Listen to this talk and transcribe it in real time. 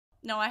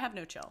No, I have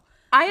no chill.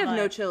 I have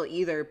no chill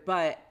either,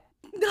 but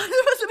None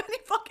of us have any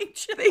fucking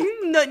chill.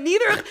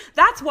 Neither.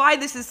 That's why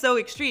this is so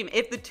extreme.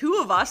 If the two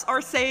of us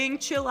are saying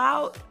chill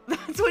out,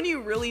 that's when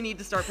you really need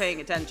to start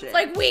paying attention. It's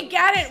like, we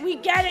get it.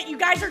 You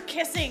guys are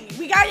kissing.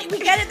 We get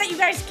it that you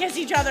guys kiss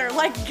each other.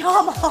 Like,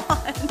 come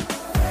on.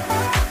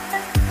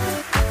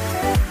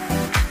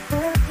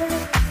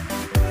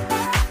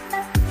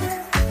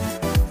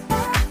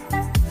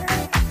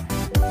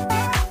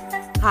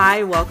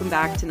 Hi, welcome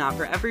back to Not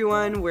For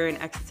Everyone. We're an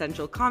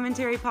existential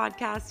commentary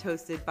podcast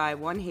hosted by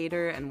one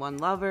hater and one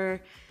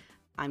lover.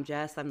 I'm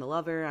Jess, I'm the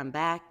lover, I'm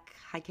back.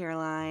 Hi,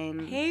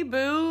 Caroline. Hey,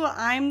 boo,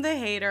 I'm the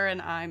hater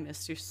and I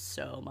missed you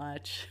so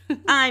much.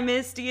 I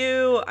missed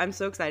you. I'm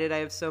so excited. I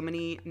have so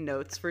many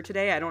notes for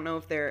today. I don't know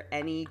if they're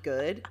any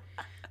good,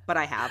 but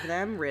I have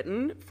them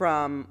written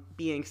from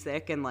being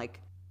sick and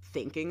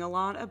thinking a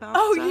lot about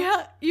stuff.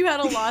 Yeah, you had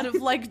a lot of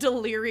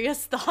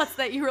delirious thoughts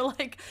that you were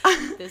like,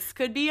 this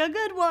could be a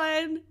good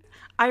one.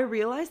 I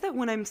realized that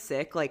when I'm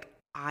sick,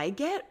 I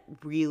get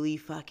really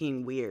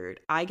fucking weird.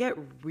 I get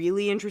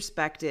really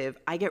introspective.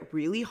 I get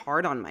really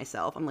hard on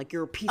myself. I'm like,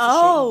 you're a piece of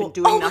shit. You've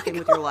been doing nothing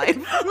with your life.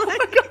 Oh my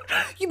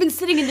God. You've been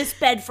sitting in this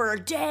bed for a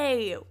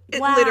day.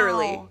 Wow.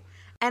 Literally.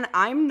 And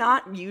I'm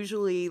not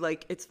usually,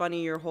 it's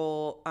funny, your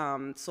whole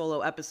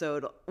solo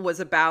episode was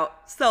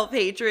about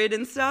self-hatred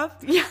and stuff.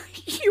 Yeah,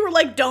 you were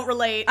like, don't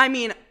relate. I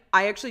mean,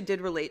 I actually did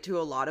relate to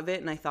a lot of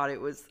it, and I thought it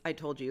was, I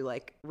told you,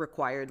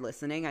 required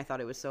listening. I thought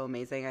it was so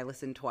amazing. I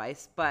listened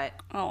twice, but...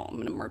 Oh, I'm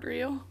gonna murder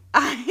you.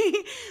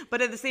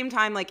 But at the same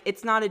time,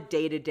 it's not a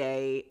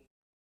day-to-day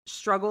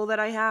struggle that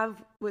I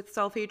have with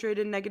self-hatred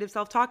and negative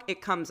self-talk.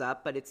 It comes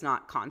up, but it's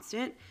not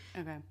constant.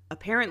 Okay.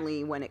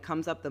 Apparently, when it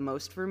comes up the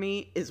most for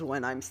me is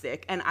when I'm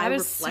sick. And I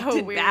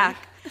reflected reflected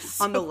back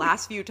on the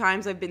last few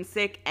times I've been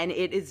sick, and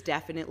it is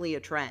definitely a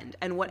trend.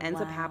 And what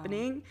ends up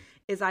happening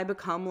is I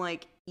become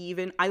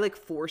I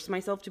force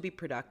myself to be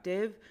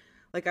productive.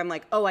 I'm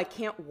like, oh, I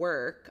can't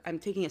work. I'm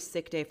taking a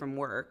sick day from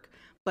work,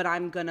 but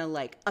I'm gonna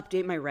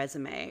update my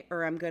resume,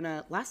 or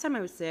last time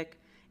I was sick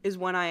is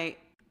when I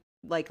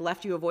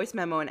left you a voice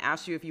memo and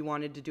asked you if you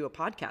wanted to do a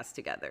podcast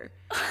together.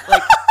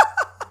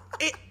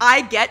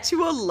 I get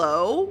to a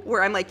low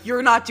where I'm like,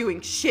 you're not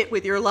doing shit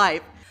with your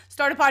life.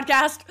 Start a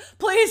podcast,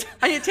 please.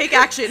 I need to take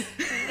action.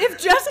 If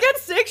Jess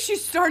gets sick,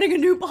 she's starting a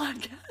new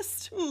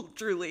podcast. Ooh,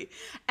 truly.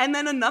 And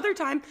then another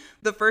time,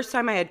 the first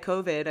time I had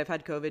COVID, I've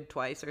had COVID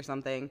twice or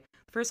something.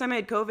 The first time I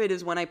had COVID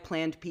is when I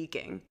planned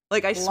peaking.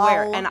 I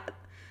swear. Lol. And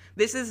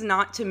this is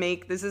not so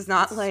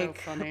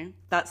funny.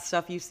 That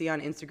stuff you see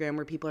on Instagram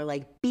where people are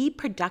like, be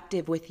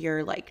productive with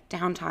your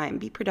downtime,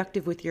 be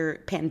productive with your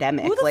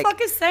pandemic. Who the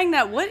fuck is saying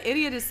that? What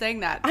idiot is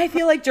saying that? I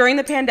feel like during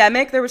the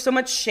pandemic, there was so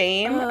much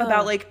shame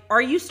about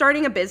are you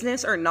starting a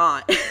business or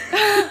not?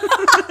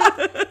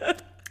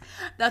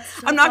 That's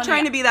so I'm not funny.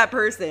 trying to be that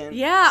person.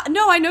 Yeah,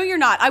 no, I know you're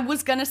not. I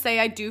was gonna say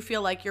I do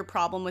feel like your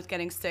problem with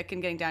getting sick and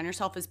getting down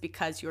yourself is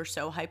because you're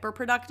so hyper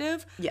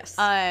productive. Yes.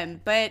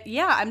 But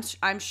yeah,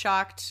 I'm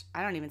shocked.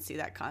 I don't even see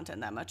that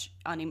content that much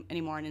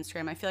anymore on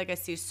Instagram. I feel like I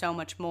see so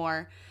much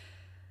more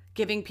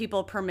giving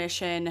people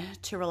permission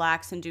to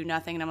relax and do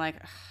nothing, and I'm like,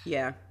 ugh.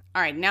 Yeah.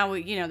 All right, now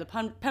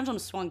the pendulum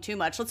swung too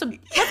much. Let's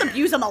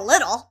abuse them a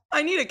little.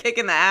 I need a kick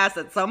in the ass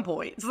at some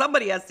point.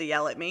 Somebody has to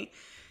yell at me.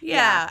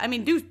 Yeah. I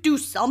mean, do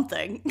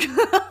something.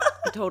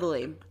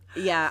 Totally.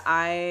 Yeah,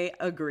 I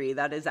agree.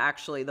 That is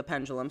actually the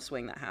pendulum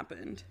swing that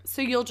happened.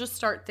 So you'll just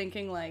start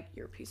thinking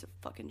you're a piece of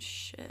fucking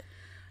shit.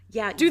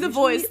 Yeah. Do the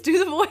voice. Do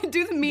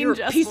the mean you're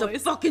Jess a piece voice.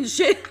 of fucking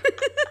shit.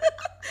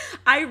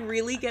 I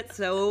really get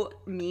so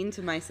mean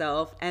to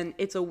myself, and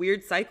it's a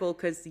weird cycle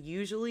because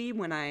usually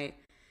when I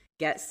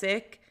get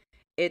sick,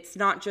 it's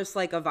not just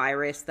a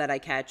virus that I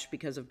catch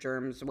because of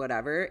germs,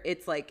 whatever.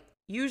 It's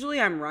usually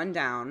I'm run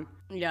down,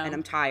 and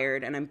I'm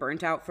tired, and I'm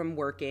burnt out from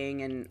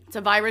working, and it's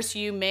a virus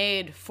you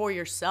made for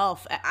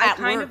yourself at I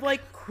kind work.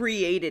 of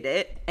created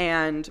it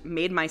and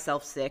made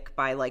myself sick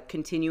by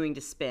continuing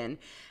to spin.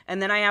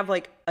 And then I have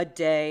a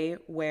day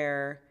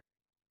where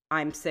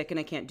I'm sick and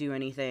I can't do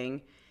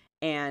anything,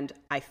 and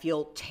I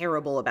feel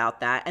terrible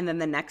about that. And then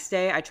the next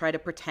day I try to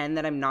pretend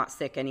that I'm not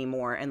sick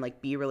anymore and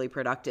be really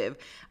productive.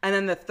 And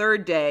then the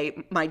third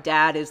day my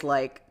dad is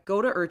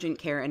go to urgent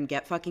care and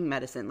get fucking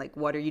medicine.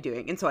 What are you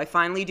doing? And so I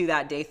finally do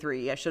that day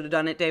 3. I should have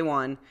done it day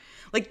 1.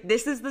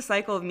 This is the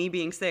cycle of me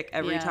being sick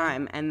every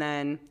time. And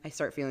then I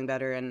start feeling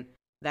better. And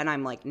then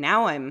I'm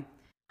now I'm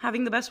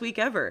having the best week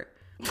ever.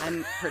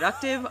 I'm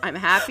productive. I'm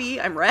happy.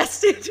 I'm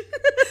rested.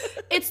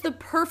 It's the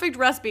perfect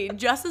recipe.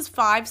 Jess's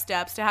 5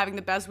 steps to having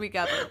the best week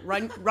ever.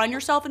 Run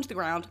yourself into the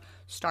ground.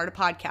 Start a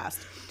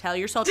podcast. Tell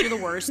yourself you're the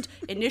worst.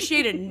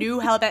 Initiate a new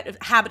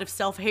habit of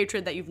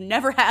self-hatred that you've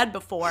never had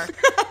before.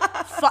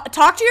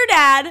 Talk to your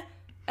dad,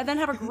 and then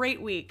have a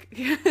great week.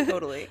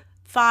 Totally.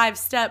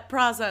 5-step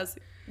process.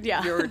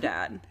 Yeah. Your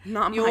dad,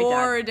 not my dad.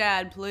 Your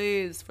dad,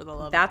 please, for the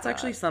love of God. That's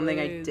actually something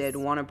I did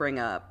want to bring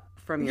up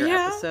from your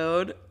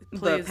episode.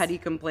 Please. The petty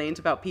complaint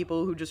about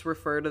people who just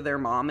refer to their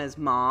mom as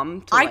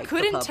mom to I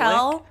couldn't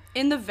tell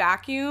in the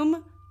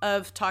vacuum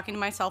of talking to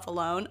myself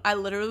alone, I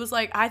literally was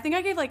like, I think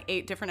I gave like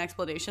 8 different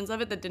explanations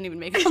of it that didn't even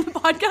make it on the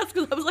podcast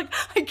because I was like,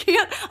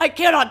 I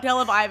cannot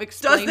tell if I've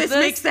explained this. Does this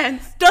make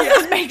sense? Does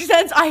this make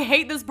sense? I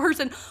hate this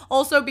person.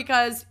 Also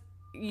because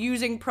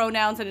using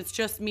pronouns and it's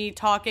just me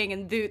talking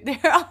and there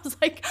I was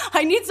like,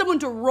 I need someone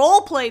to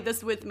role play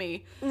this with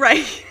me.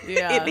 Right.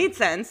 Yeah. It made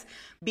sense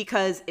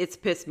because it's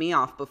pissed me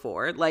off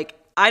before. Like,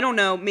 I don't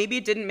know, maybe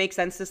it didn't make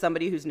sense to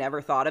somebody who's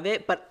never thought of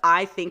it, but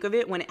I think of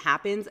it when it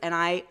happens and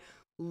I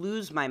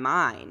lose my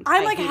mind.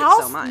 I'm like, hate how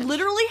it so much.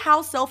 literally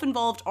how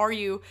self-involved are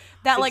you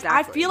that like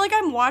Exactly. I feel like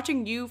I'm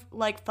watching you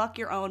like fuck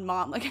your own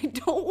mom. Like I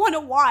don't want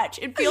to watch.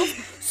 It feels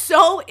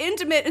so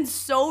intimate and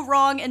so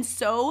wrong and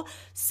so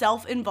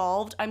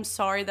self-involved. I'm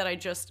sorry that I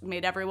just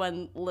made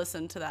everyone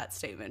listen to that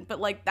statement, but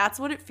like that's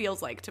what it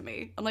feels like to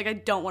me. I'm like, I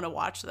don't want to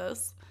watch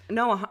this.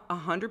 No,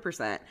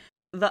 100%.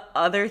 The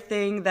other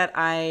thing that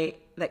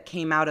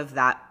came out of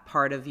that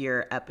part of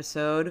your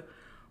episode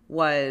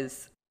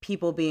was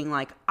people being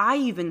like, I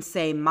even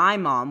say my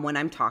mom when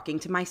I'm talking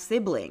to my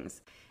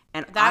siblings.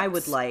 And I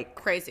would like...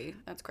 crazy.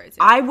 That's crazy.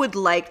 I would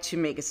like to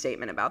make a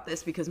statement about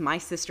this because my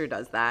sister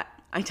does that.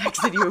 I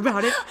texted you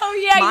about it. Oh,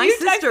 yeah, my you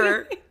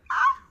sister texted me.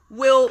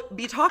 will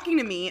be talking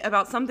to me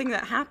about something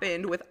that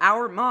happened with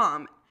our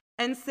mom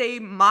and say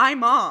my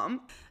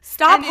mom.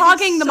 Stop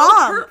hogging the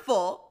mom.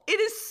 Hurtful. It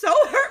is so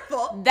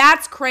hurtful.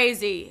 That's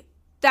crazy.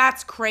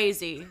 That's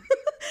crazy.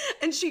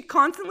 And she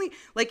constantly,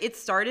 like, it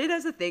started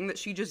as a thing that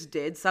she just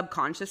did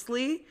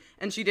subconsciously,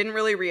 and she didn't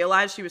really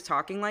realize she was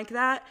talking like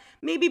that.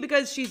 Maybe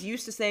because she's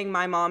used to saying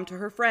my mom to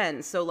her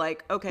friends. So,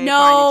 like, okay, fine, it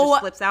just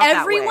slips out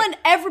that way.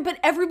 But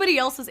everybody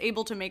else is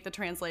able to make the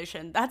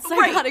translation. That's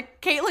psychotic.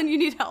 Right. Caitlin, you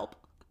need help.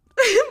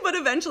 But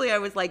eventually I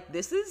was like,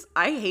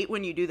 I hate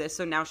when you do this.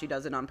 So now she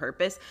does it on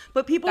purpose.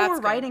 But people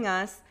were writing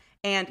us.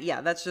 And yeah,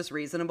 that's just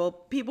reasonable.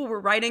 People were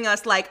writing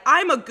us like,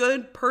 I'm a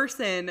good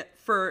person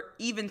for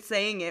even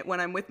saying it when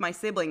I'm with my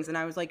siblings. And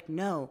I was like,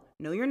 no,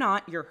 you're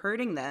not. You're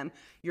hurting them.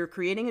 You're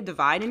creating a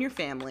divide in your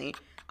family.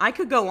 I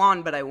could go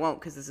on, but I won't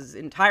because this is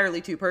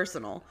entirely too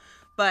personal.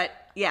 But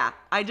yeah,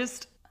 I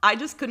just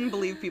couldn't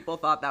believe people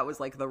thought that was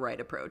like the right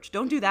approach.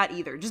 Don't do that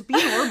either. Just be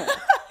normal.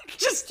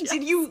 Yes.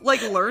 Did you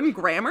like learn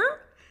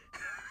grammar?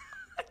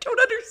 I don't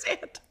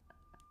understand.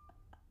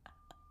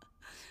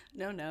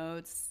 No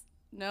notes.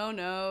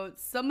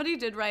 Somebody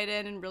did write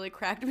in and really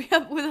cracked me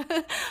up with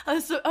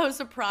a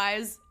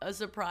surprise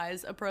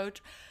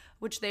approach,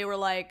 which they were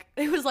like,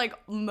 it was like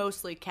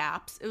mostly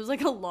caps. It was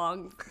like a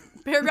long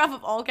paragraph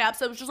of all caps.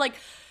 So it was just like,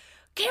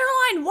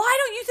 Caroline, why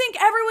don't you think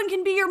everyone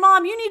can be your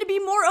mom? You need to be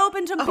more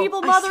open to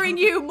people mothering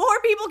you.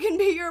 More people can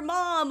be your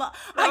mom.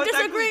 I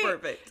disagree.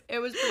 Perfect. It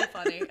was pretty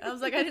funny. I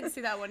was like, I didn't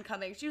see that one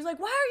coming. She was like,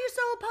 why are you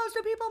so opposed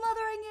to people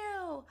mothering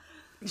you?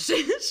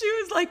 She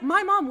was like,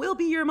 my mom will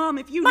be your mom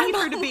if you need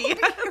her to be.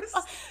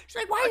 She's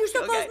like, why are you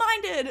so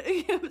close-minded?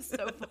 It was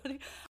so funny.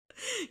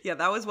 Yeah,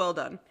 that was well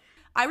done.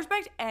 I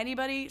respect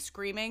anybody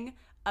screaming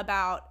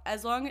about,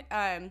 as long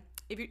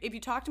if you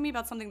talk to me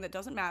about something that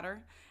doesn't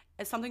matter,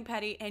 as something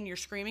petty, and you're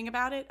screaming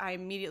about it, I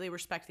immediately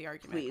respect the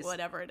argument. Please.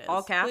 Whatever it is.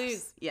 All caps?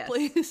 Please. Yes.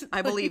 Please.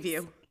 I believe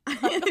you.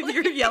 If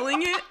you're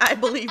yelling it, I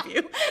believe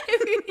you.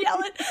 If you yell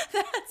it,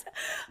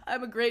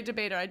 I'm a great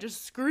debater. I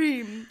just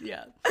scream.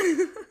 Yeah.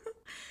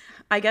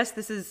 I guess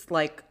this is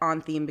like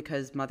on theme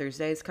because Mother's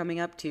Day is coming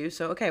up too.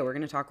 So, okay, we're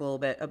going to talk a little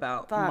bit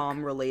about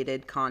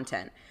mom-related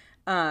content.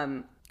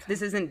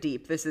 This isn't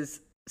deep. This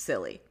is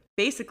silly.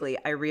 Basically,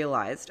 I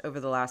realized over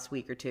the last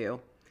week or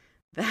two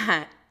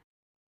that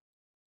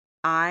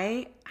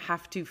I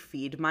have to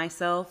feed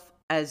myself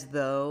as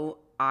though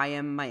I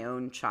am my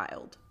own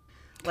child.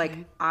 Okay.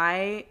 Like,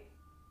 I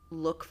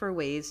look for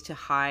ways to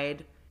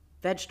hide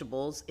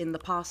vegetables in the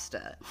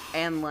pasta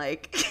and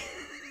like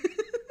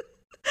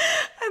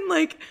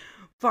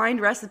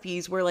find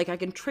recipes where like I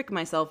can trick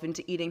myself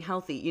into eating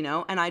healthy, you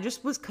know? And I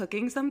just was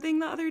cooking something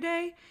the other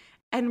day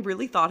and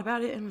really thought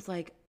about it and was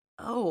like,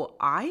 oh,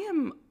 I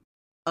am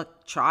a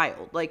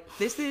child. Like,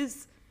 this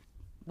is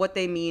what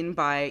they mean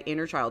by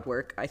inner child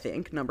work, I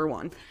think, number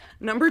one.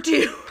 Number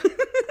two,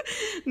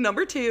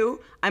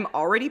 I'm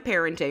already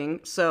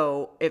parenting.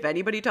 So if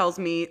anybody tells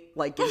me,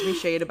 like, gives me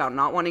shade about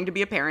not wanting to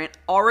be a parent,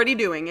 already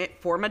doing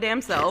it for my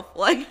damn self.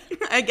 Like,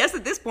 I guess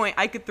at this point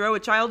I could throw a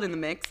child in the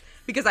mix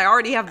because I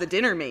already have the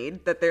dinner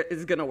made that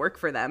is going to work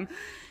for them.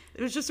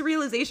 It was just a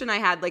realization I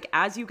had, like,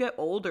 as you get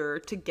older,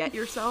 to get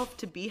yourself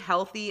to be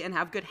healthy and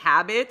have good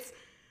habits,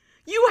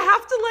 you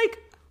have to, like,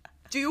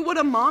 do what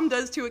a mom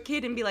does to a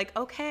kid and be like,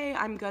 okay,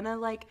 I'm gonna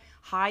like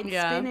hide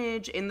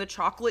spinach in the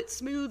chocolate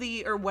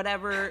smoothie or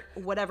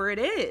whatever it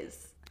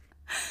is.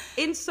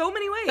 In so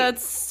many ways.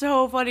 That's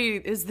so funny.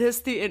 Is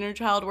this the inner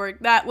child work?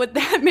 That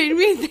made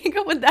me think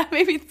of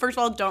first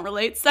of all, don't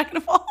relate. Second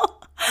of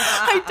all,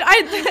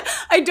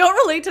 I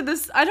don't relate to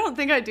this. I don't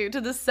think I do,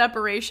 to the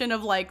separation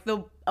of like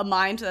a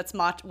mind that's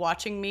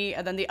watching me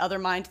and then the other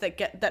mind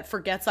that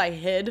forgets I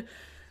hid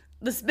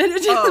the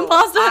spinach and the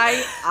pasta.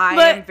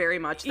 I am very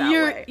much that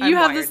way. You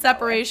have the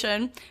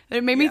separation.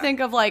 It made me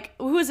think of like,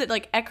 who is it?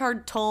 Like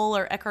Eckhart Tolle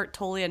or Eckhart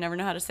Tolle, I never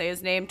know how to say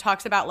his name,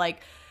 talks about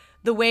like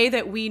the way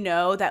that we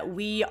know that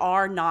we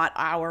are not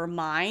our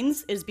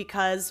minds is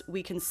because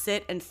we can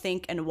sit and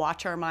think and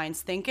watch our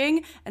minds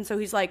thinking. And so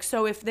he's like,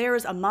 so if there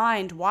is a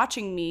mind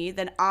watching me,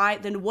 then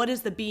what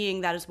is the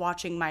being that is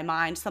watching my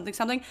mind?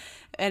 Something.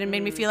 And it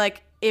made me feel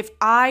like, if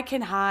I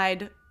can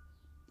hide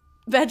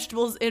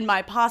vegetables in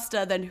my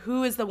pasta, then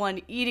who is the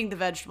one eating the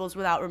vegetables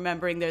without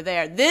remembering they're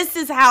there? This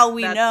is how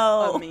we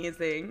know.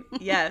 Amazing.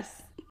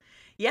 Yes.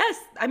 Yes.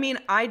 I mean,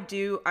 I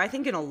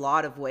think in a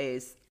lot of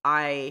ways,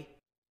 I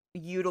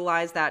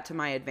utilize that to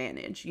my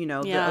advantage,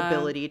 the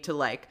ability to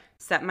like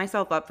set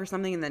myself up for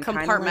something and then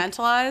compartmentalize,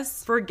 kind of,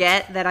 like,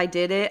 forget that I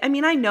did it. I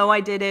mean, I know I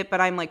did it, but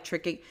I'm like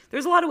tricking.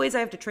 There's a lot of ways I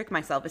have to trick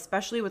myself,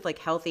 especially with like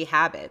healthy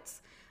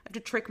habits. I have to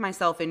trick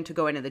myself into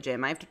going to the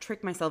gym. I have to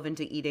trick myself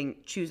into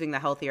choosing the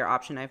healthier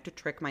option. I have to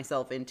trick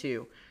myself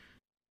into,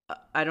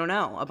 I don't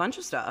know, a bunch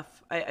of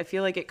stuff. I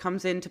feel like it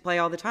comes into play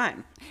all the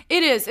time.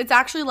 It is. It's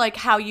actually like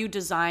how you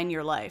design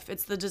your life.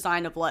 It's the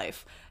design of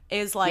life.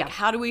 Is like,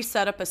 how do we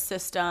set up a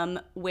system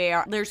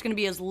where there's going to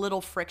be as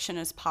little friction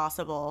as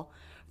possible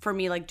for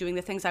me, like doing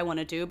the things I want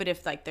to do. But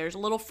if like there's a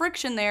little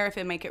friction there, if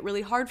it make it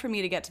really hard for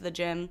me to get to the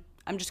gym,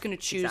 I'm just going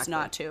to choose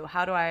not to.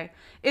 How do I?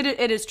 It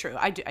is true.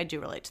 I do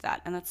relate to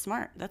that, and that's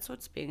smart. That's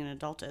what being an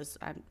adult is.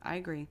 I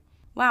agree.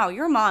 Wow,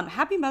 you're a mom.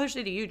 Happy Mother's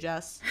Day to you,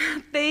 Jess.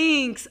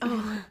 Thanks.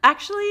 Oh,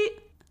 actually,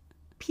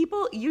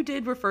 you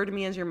did refer to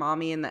me as your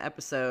mommy in the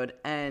episode,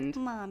 and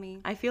mommy.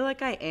 I feel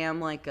like I am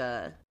like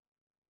I'm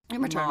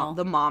maternal.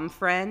 The mom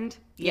friend.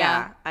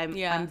 Yeah.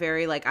 I'm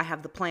very like, I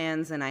have the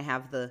plans and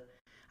I'm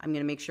going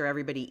to make sure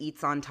everybody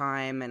eats on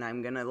time, and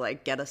I'm going to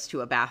like get us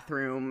to a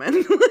bathroom, and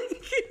like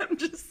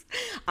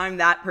I'm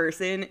that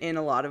person in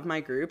a lot of my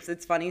groups.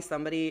 It's funny,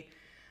 somebody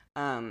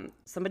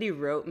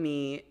wrote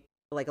me,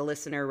 like a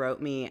listener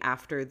wrote me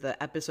after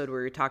the episode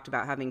where we talked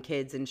about having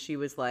kids, and she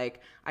was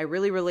like, I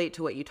really relate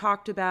to what you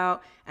talked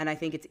about, and I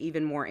think it's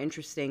even more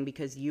interesting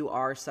because you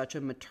are such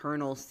a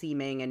maternal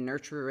seeming and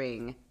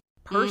nurturing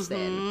person.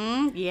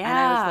 Mm-hmm. Yeah. And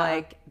I was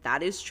like,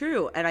 that is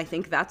true. And I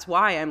think that's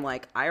why I'm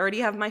like, I already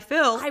have my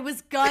fill. I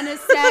was gonna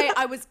say,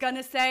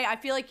 I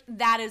feel like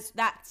that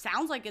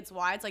sounds like it's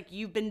why. It's like,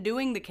 you've been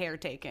doing the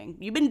caretaking.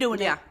 You've been doing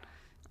it.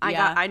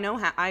 I know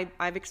how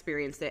I've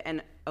experienced it.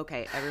 And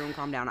okay, everyone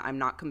calm down. I'm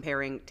not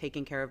comparing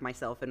taking care of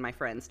myself and my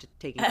friends to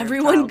taking care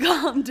everyone of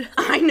calm down.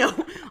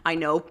 I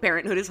know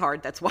parenthood is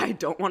hard. That's why I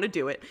don't want to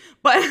do it.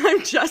 But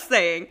I'm just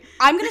saying.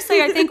 I'm gonna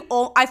say,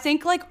 I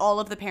think like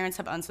all of the parents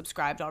have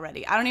unsubscribed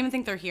already. I don't even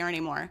think they're here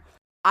anymore.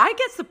 I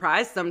get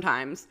surprised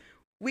sometimes.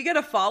 We'll get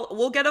a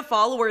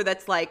follower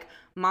that's like,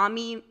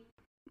 Mommy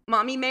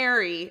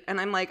Mary,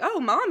 and I'm like, oh,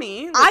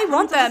 Mommy. Like, I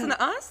want them. Listen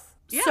to us.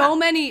 Yeah.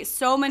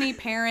 So many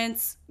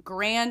parents,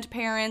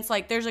 grandparents,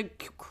 like there's a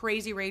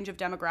crazy range of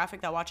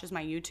demographic that watches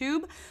my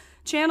YouTube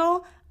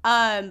channel.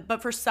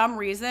 But for some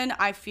reason,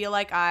 I feel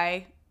like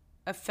I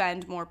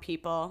offend more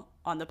people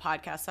on the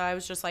podcast. So I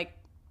was just like,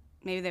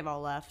 maybe they've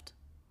all left.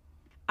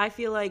 I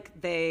feel like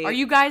Are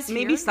you guys here?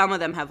 Maybe some of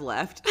them have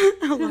left.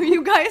 Are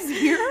you guys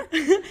here?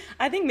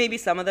 I think maybe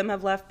some of them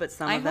have left, but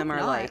some of them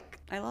are like,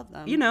 I love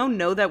them.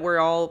 Know that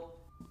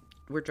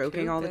we're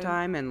joking all the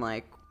time, and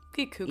like,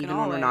 even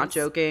when we're not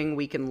joking,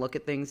 we can look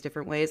at things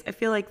different ways. I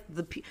feel like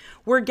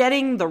we're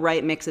getting the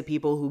right mix of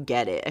people who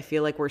get it. I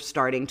feel like we're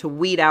starting to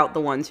weed out the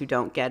ones who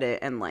don't get it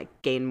and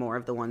like gain more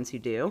of the ones who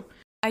do.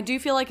 I do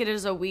feel like it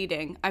is a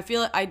weeding. I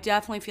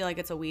definitely feel like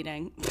it's a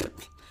weeding.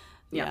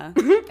 Yeah.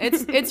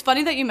 It's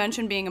funny that you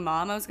mentioned being a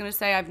mom. I was going to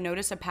say, I've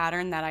noticed a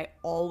pattern that I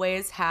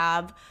always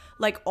have,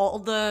 like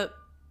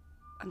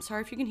I'm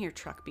sorry if you can hear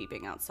truck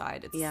beeping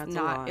outside.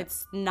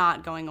 It's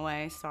not going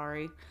away.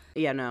 Sorry.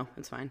 Yeah, no,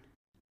 it's fine.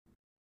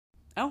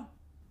 Oh,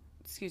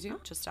 excuse you.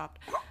 Just stopped.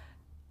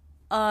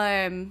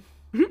 Mommy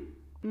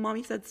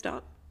said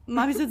stop.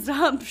 Mommy said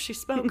stop. She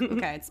spoke.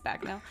 Okay, it's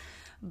back now.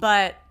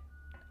 But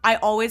I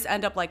always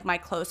end up, like, my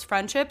close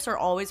friendships are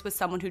always with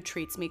someone who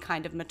treats me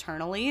kind of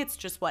maternally. It's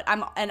just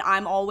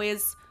I'm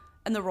always,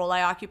 and the role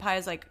I occupy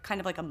is like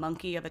kind of like a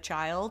monkey of a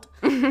child.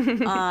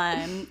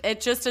 It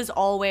just is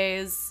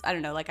always, I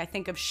don't know, like I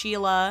think of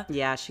Sheila.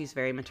 Yeah, she's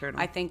very maternal.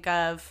 I think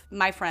of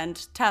my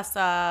friend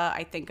Tessa.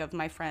 I think of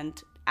my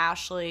friend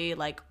Ashley.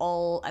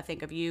 I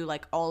think of you.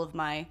 Like, all of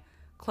my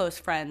close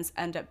friends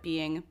end up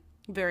being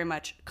very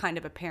much kind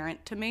of a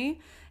parent to me.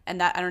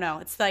 And that, I don't know,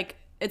 it's like,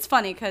 it's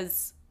funny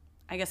because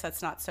I guess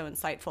that's not so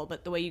insightful,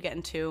 but the way you get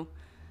into,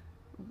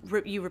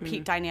 you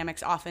repeat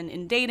dynamics often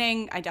in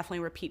dating. I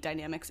definitely repeat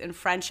dynamics in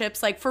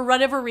friendships. Like, for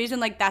whatever reason,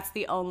 like, that's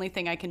the only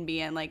thing I can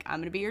be in. Like, I'm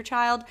going to be your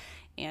child,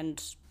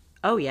 and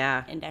oh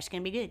yeah, and that's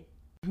going to be good.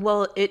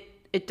 Well,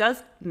 it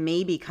does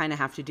maybe kind of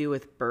have to do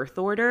with birth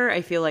order,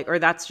 I feel like, or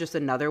that's just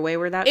another way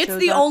where that shows up.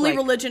 It's the only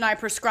religion I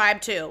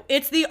prescribe to.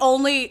 It's the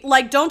only,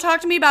 like, don't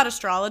talk to me about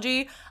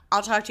astrology.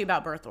 I'll talk to you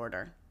about birth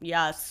order.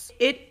 Yes.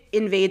 It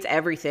invades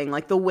everything.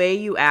 Like, the way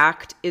you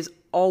act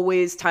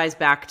always ties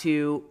back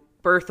to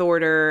birth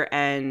order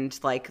and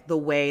like the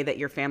way that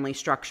your family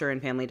structure and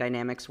family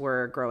dynamics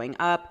were growing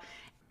up.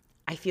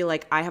 I feel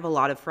like I have a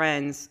lot of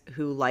friends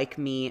who, like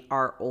me,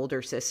 are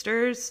older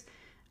sisters.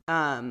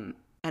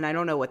 And I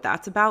don't know what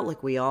that's about.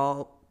 Like, we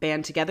all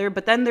band together.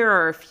 But then there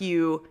are a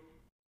few,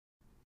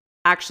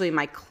 actually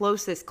my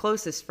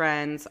closest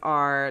friends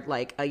are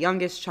like a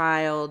youngest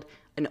child,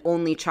 an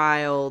only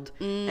child.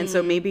 And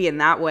so maybe in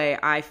that way,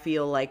 I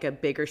feel like a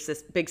big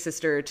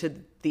sister to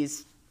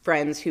these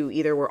friends who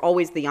either were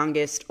always the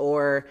youngest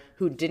or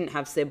who didn't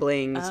have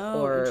siblings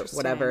or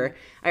whatever.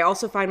 I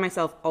also find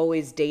myself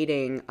always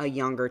dating a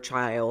younger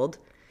child,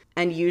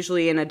 and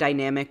usually in a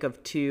dynamic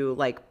of two,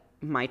 like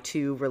my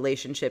two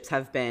relationships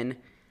have been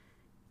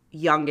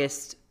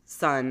youngest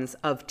sons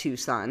of two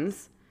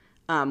sons,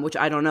 which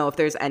I don't know if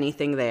there's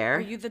anything there.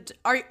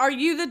 Are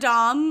you the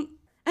dom?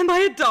 Am I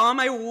a dom?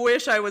 I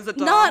wish I was a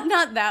dom.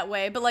 Not that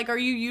way, but like, are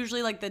you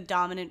usually like the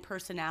dominant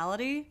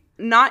personality?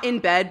 Not in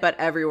bed, but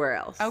everywhere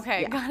else.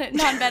 Okay, got it.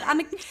 Not in bed.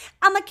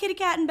 I'm a kitty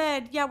cat in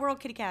bed. Yeah, we're all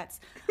kitty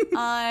cats.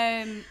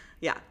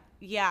 Yeah.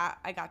 Yeah,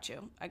 I got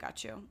you.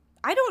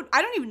 I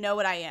don't even know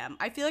what I am.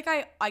 I feel like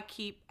I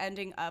keep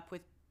ending up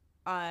with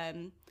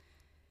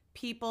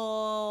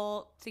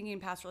people, thinking in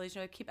past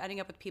relationships, I keep ending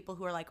up with people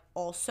who are like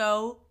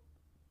also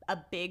a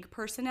big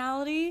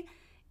personality,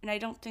 and I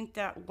don't think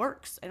that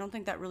works. I don't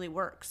think that really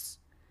works.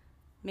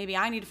 Maybe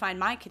I need to find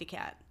my kitty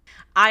cat.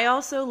 I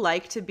also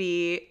like to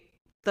be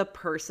the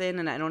person,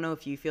 and I don't know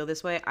if you feel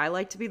this way, I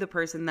like to be the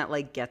person that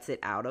like gets it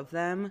out of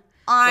them.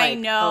 I like,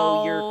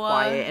 know. Oh, you're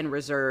quiet and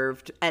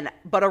reserved,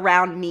 but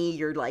around me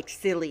you're like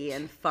silly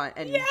and fun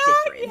and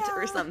different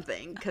or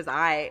something, because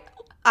I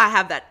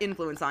have that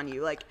influence on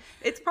you. Like,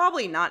 it's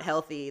probably not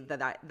healthy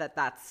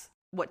that's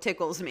what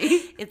tickles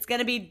me. It's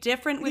gonna be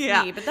different with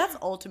me, but that's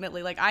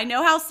ultimately, like, I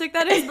know how sick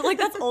that is, but like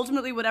that's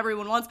ultimately what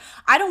everyone wants.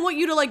 I don't want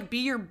you to like be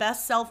your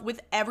best self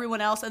with everyone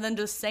else and then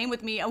do the same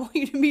with me. I want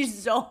you to be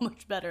so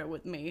much better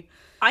with me.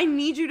 I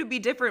need you to be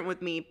different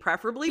with me,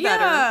 preferably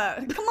better.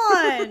 Yeah, come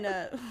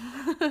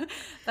on.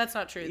 That's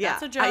not true.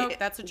 That's a joke.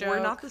 That's a joke. We're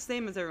not the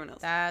same as everyone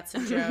else. That's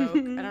a joke.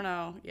 I don't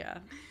know. Yeah,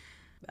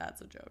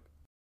 that's a joke.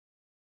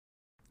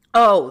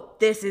 Oh,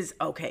 this is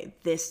okay.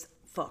 This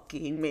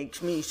fucking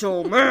makes me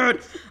so mad.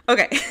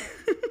 Okay.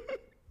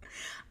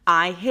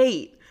 I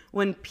hate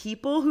when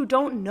people who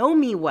don't know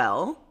me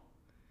well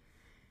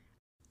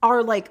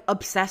are like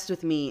obsessed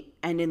with me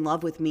and in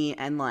love with me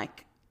and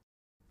like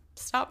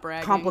stop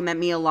bragging, compliment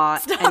me a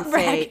lot. Stop and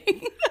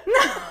bragging.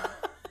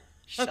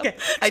 Say okay,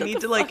 I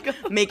need to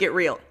like make it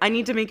real. I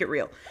need to make it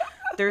real.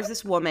 There's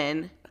this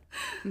woman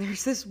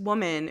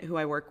who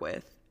I work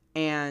with,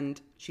 and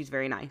she's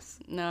very nice.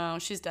 No,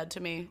 she's dead to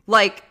me.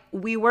 Like,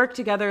 we work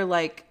together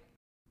like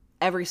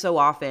every so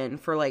often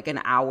for like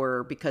an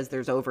hour because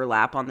there's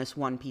overlap on this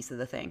one piece of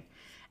the thing.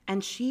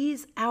 And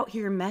she's out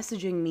here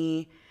messaging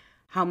me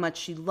how much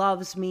she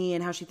loves me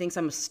and how she thinks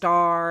I'm a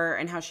star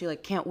and how she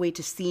like can't wait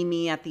to see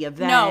me at the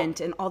event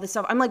and all this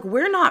stuff. I'm like,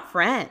 we're not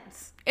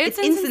friends. It's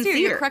insincere.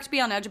 You're correct to be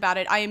on edge about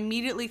it. I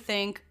immediately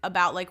think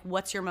about like,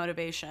 what's your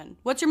motivation?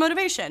 What's your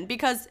motivation?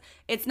 Because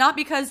it's not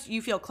because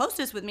you feel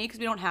closest with me, because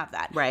we don't have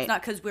that. Right. It's not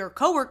because we're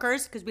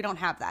coworkers, because we don't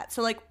have that.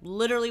 So like,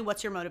 literally,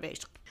 what's your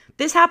motivation?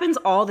 This happens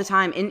all the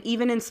time, and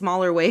even in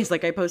smaller ways.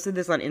 Like, I posted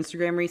this on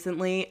Instagram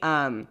recently.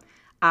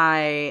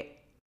 I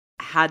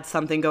had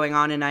something going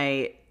on, and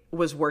I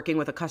was working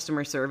with a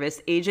customer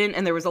service agent,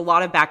 and there was a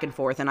lot of back and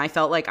forth, and I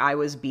felt like I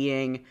was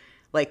being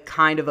like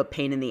kind of a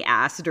pain in the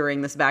ass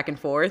during this back and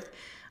forth,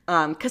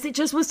 because it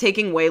just was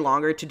taking way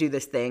longer to do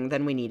this thing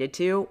than we needed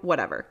to.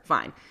 Whatever,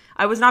 fine.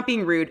 I was not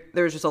being rude.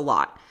 There was just a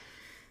lot.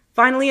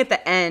 Finally, at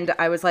the end,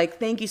 I was like,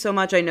 thank you so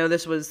much. I know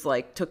this was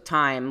like, took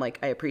time. Like,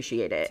 I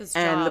appreciate it.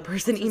 And the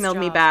person emailed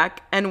me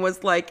back and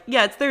was like,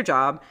 yeah, it's their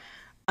job.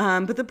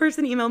 But the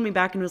person emailed me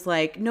back and was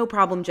like, no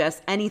problem,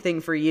 Jess, anything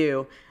for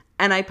you.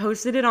 And I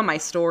posted it on my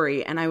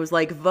story, and I was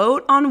like,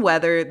 vote on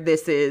whether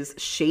this is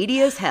shady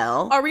as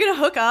hell. Are we going to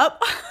hook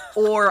up?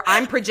 Or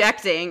I'm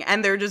projecting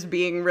and they're just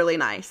being really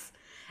nice.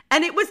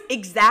 And it was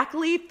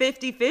exactly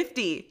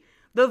 50-50.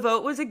 The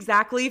vote was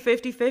exactly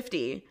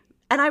 50-50.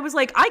 And I was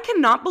like, I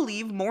cannot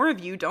believe more of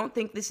you don't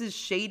think this is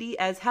shady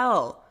as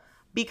hell.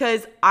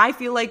 Because I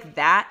feel like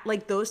that,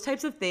 like those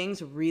types of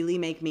things really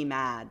make me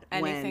mad.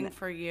 Anything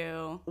for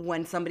you.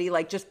 When somebody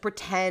like just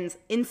pretends.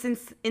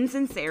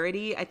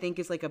 Insincerity, I think,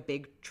 is like a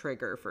big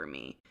trigger for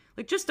me.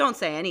 Like, just don't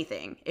say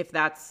anything if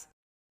that's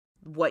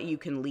what you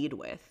can lead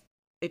with.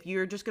 If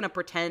you're just going to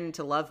pretend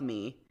to love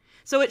me.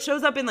 So it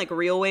shows up in like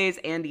real ways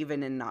and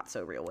even in not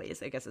so real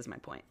ways, I guess is my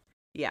point.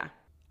 Yeah.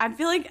 I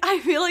feel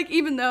like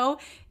even though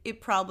it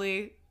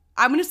probably,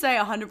 I'm going to say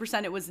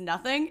 100% it was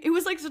nothing, it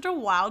was like such a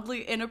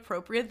wildly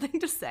inappropriate thing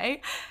to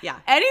say. Yeah.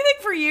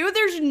 Anything for you,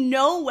 there's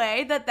no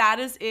way that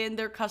is in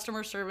their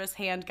customer service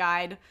hand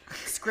guide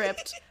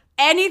script.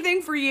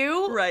 Anything for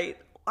you? Right.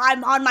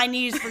 I'm on my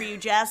knees for you,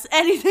 Jess.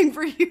 Anything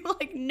for you?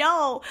 Like,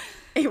 no.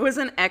 It was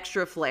an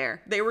extra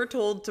flair. They were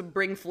told to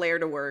bring flair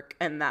to work,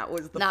 and that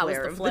was the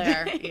flair of the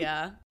day.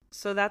 Yeah.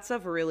 So that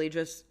stuff really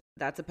just,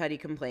 that's a petty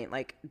complaint.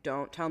 Like,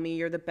 don't tell me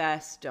you're the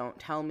best. Don't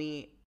tell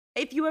me.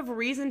 If you have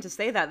reason to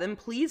say that, then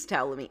please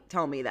tell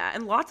me that.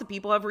 And lots of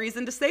people have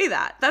reason to say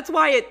that. That's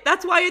why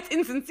it's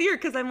insincere,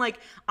 because I'm like,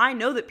 I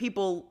know that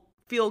people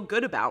feel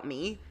good about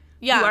me.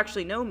 Yeah. Who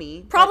actually know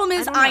me. Problem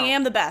is, I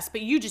am the best,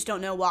 but you just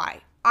don't know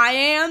why. I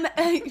am.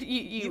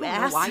 You don't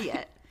asked. know why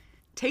yet.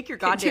 Take your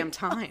goddamn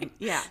time.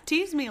 Yeah.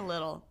 Tease me a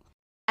little.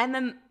 And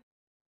then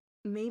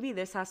maybe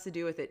this has to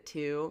do with it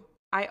too.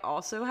 I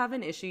also have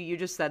an issue. You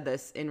just said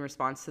this in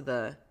response to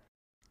the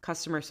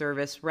customer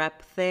service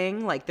rep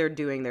thing, like they're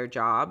doing their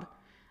job.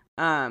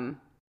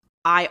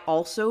 I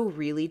also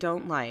really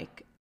don't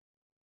like,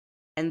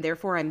 and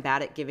therefore I'm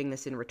bad at giving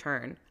this in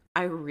return.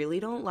 I really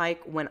don't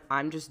like when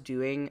I'm just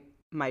doing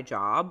my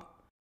job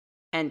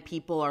and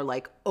people are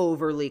like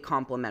overly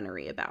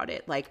complimentary about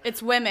it. Like,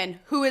 it's women.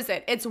 Who is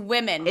it? It's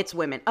women. It's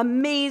women.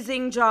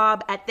 Amazing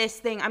job at this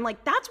thing. I'm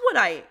like, that's what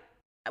I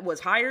was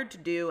hired to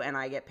do and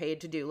I get paid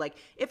to do. Like,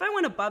 if I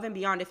went above and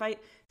beyond, if I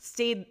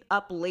stayed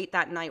up late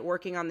that night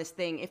working on this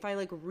thing, if I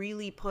like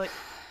really put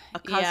a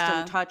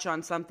custom touch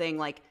on something,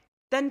 like,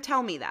 then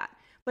tell me that.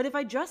 But if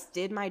I just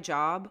did my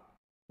job,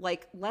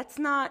 like, let's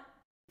not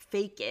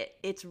fake it.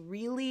 It's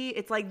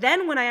like,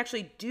 then when I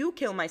actually do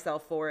kill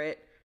myself for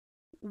it,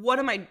 what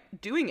am I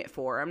doing it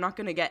for? I'm not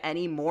going to get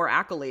any more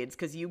accolades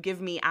because you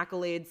give me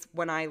accolades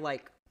when I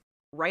like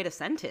write a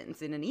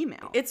sentence in an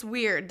email. It's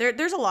weird.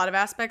 There's a lot of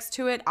aspects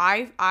to it.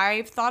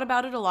 I've thought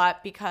about it a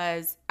lot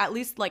because at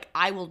least like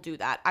I will do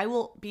that. I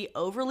will be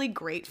overly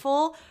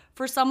grateful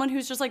for someone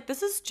who's just like,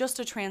 this is just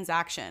a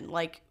transaction.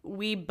 Like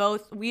we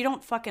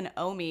don't fucking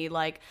owe me.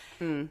 Like,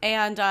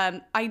 and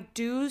I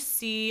do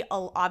see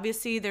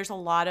obviously there's a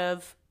lot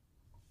of.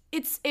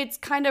 It's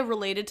kind of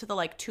related to the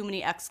like too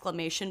many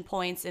exclamation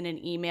points in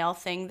an email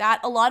thing that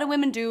a lot of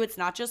women do. It's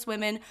not just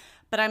women,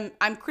 but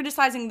I'm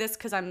criticizing this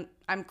because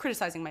I'm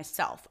criticizing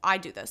myself. I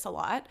do this a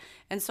lot,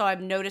 and so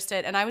I've noticed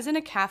it. And I was in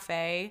a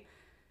cafe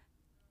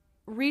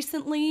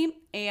recently,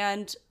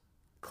 and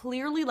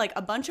clearly like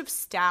a bunch of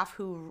staff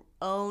who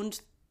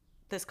owned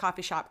this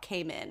coffee shop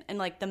came in, and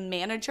like the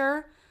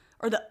manager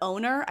or the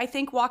owner I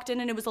think walked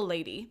in, and it was a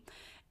lady.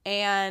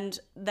 And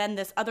then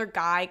this other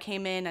guy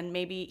came in and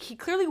maybe he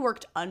clearly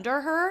worked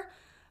under her,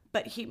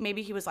 but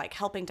he was like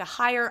helping to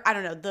hire. I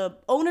don't know. The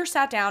owner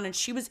sat down and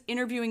she was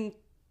interviewing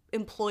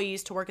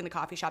employees to work in the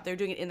coffee shop. They were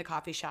doing it in the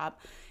coffee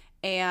shop.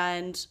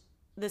 And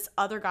this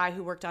other guy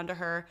who worked under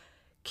her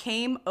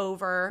came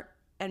over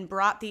and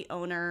brought the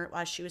owner,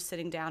 as she was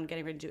sitting down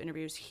getting ready to do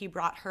interviews, he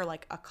brought her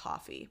like a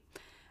coffee.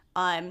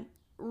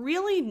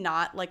 Really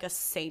not like a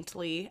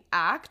saintly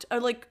act, or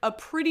like a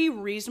pretty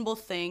reasonable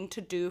thing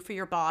to do for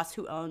your boss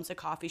who owns a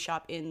coffee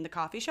shop in the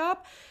coffee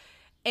shop.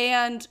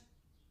 And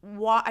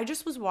I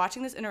just was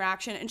watching this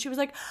interaction and she was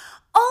like,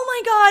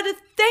 oh my God,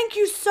 thank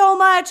you so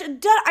much.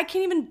 I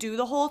can't even do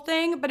the whole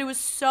thing, but it was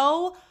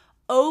so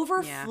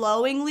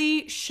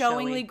overflowingly,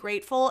 showingly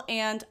grateful.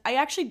 And I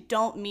actually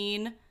don't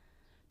mean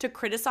to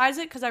criticize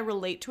it because I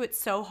relate to it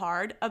so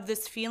hard, of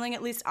this feeling,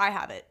 at least I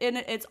have it. And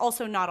it's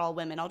also not all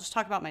women. I'll just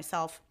talk about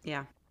myself.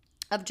 Yeah.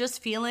 Of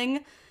just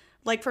feeling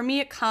like, for me,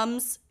 it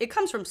comes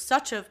from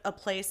such a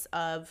place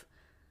of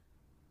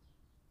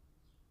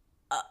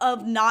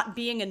not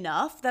being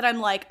enough that I'm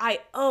like, I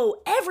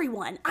owe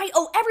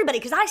everybody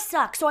because I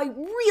suck. So I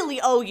really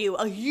owe you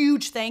a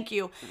huge thank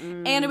you.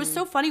 And it was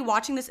so funny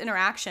watching this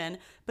interaction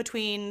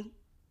between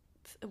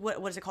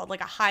what is it called?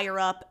 Like a higher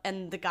up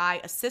and the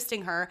guy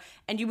assisting her.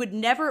 And you would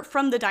never,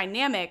 from the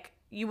dynamic,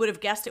 you would have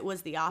guessed it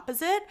was the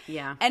opposite.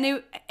 Yeah.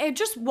 And it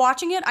just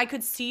watching it, I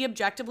could see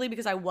objectively,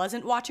 because I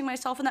wasn't watching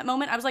myself in that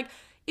moment. I was like,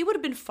 it would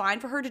have been fine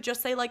for her to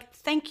just say like,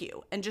 thank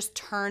you, and just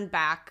turn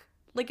back.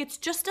 Like, it's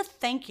just a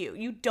thank you.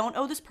 You don't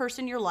owe this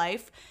person your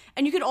life.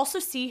 And you could also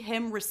see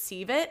him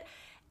receive it,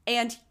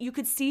 and you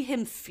could see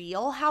him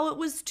feel how it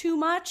was too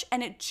much,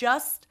 and it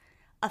just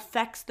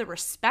affects the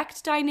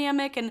respect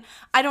dynamic. And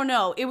I don't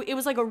know, it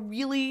was like a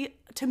really,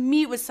 to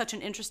me, it was such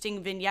an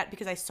interesting vignette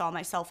because I saw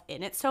myself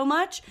in it so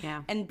much.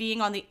 Yeah. And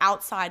being on the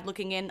outside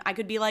looking in, I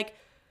could be like,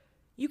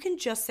 you can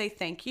just say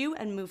thank you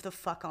and move the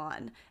fuck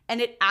on.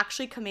 And it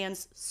actually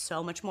commands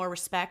so much more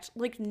respect.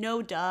 Like,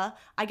 no duh.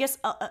 I guess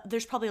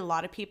there's probably a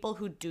lot of people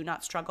who do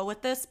not struggle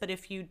with this, but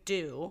if you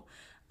do,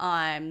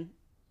 I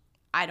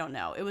don't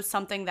know. It was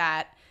something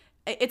that,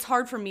 it's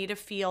hard for me to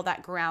feel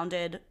that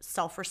grounded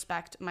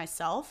self-respect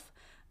myself,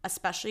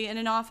 especially in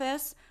an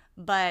office,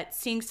 but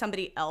seeing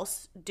somebody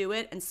else do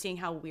it and seeing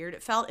how weird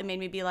it felt, it made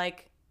me be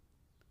like,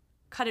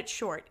 cut it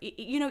short.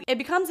 You know, it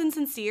becomes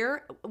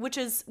insincere, which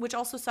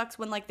also sucks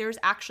when like there's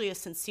actually a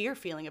sincere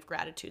feeling of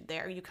gratitude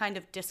there. You kind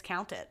of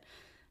discount it.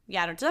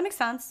 Yeah, does that make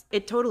sense?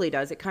 It totally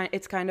does.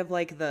 It's kind of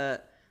like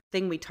the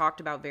thing we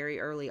talked about very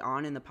early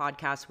on in the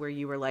podcast where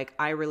you were like,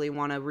 I really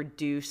want to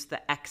reduce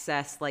the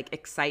excess like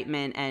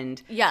excitement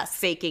and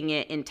faking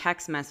it in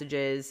text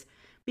messages,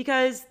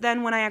 because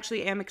then when I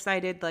actually am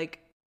excited, like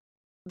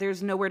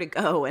there's nowhere to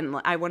go, and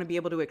I want to be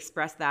able to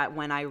express that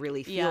when I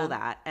really feel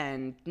that,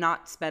 and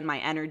not spend my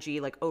energy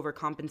like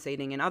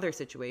overcompensating in other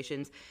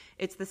situations.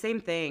 It's the same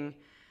thing.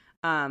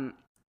 And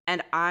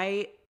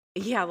again,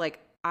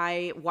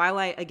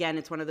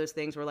 it's one of those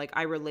things where like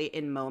I relate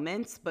in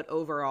moments, but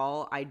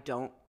overall I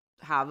don't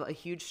have a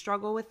huge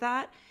struggle with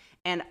that.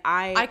 And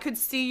I could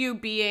see you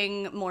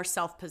being more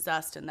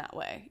self-possessed in that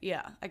way.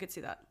 Yeah, I could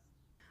see that.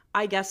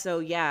 I guess so,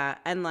 yeah.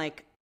 And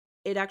like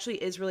it actually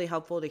is really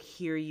helpful to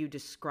hear you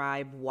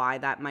describe why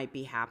that might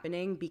be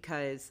happening,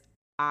 because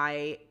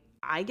I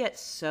get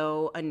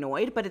so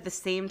annoyed, but at the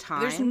same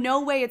time, There's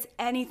no way it's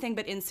anything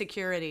but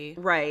insecurity.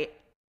 right.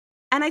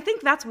 And I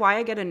think that's why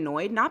I get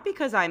annoyed, not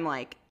because I'm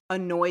like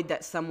annoyed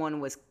that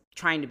someone was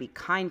trying to be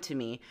kind to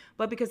me,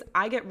 but because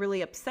I get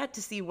really upset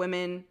to see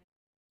women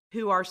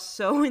who are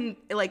so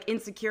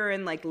insecure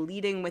and like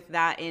leading with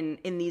that in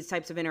these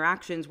types of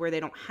interactions where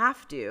they don't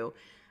have to,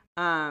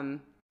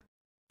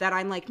 that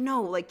I'm like,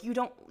 no, like you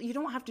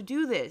don't have to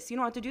do this. You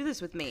don't have to do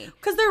this with me.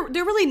 Because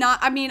they're really not.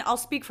 I mean, I'll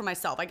speak for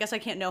myself. I guess I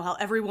can't know how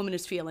every woman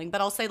is feeling, but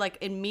I'll say like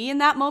in me in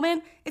that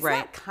moment, it's Right.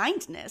 not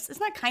kindness.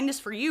 It's not kindness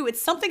for you.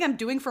 It's something I'm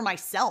doing for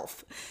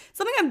myself.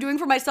 Something I'm doing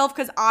for myself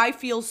because I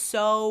feel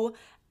so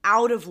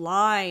out of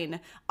line.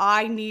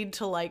 I need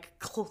to like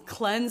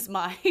cleanse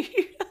my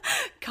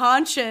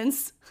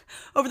conscience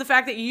over the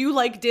fact that you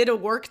like did a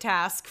work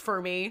task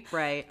for me.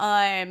 Right.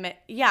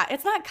 Yeah,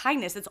 it's not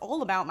kindness. It's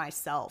all about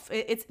myself.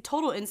 It's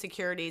total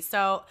insecurity.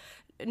 So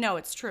no,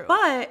 it's true.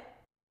 But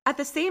at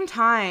the same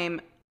time,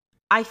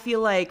 I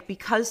feel like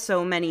because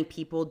so many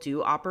people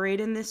do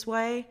operate in this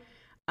way,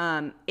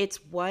 it's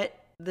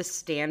what the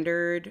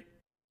standard,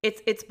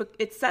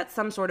 it sets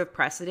some sort of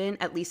precedent,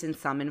 at least in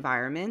some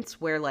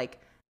environments, where like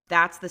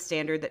that's the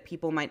standard that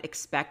people might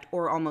expect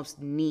or almost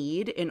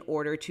need in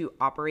order to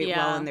operate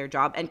well in their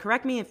job. And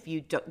correct me if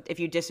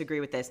you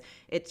disagree with this.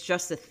 It's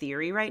just a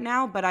theory right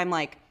now, but I'm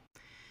like,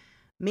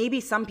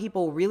 maybe some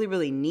people really,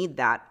 really need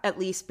that, at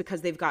least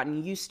because they've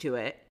gotten used to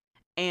it.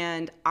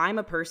 And I'm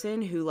a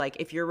person who, like,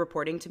 if you're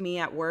reporting to me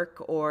at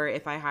work or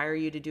if I hire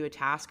you to do a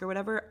task or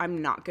whatever,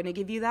 I'm not going to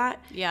give you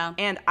that. Yeah.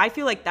 And I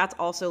feel like that's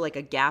also like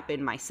a gap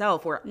in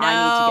myself where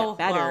I need to get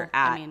better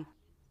at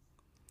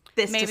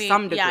this to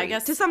some degree. Yeah, I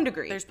guess to some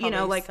degree. There's probably,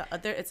 like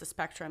it's a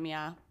spectrum,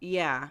 yeah.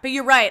 Yeah. But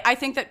you're right. I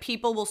think that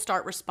people will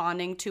start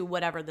responding to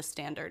whatever the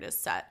standard is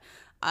set,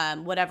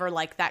 whatever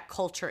like that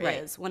culture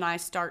is. When I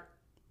start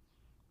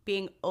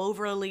being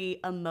overly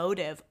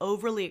emotive,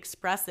 overly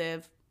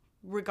expressive,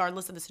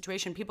 regardless of the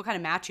situation, people kind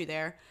of match you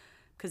there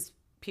because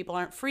people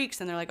aren't freaks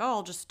and they're like, oh,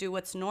 I'll just do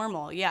what's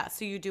normal. Yeah,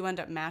 so you do end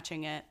up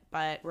matching it,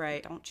 but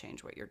don't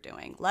change what you're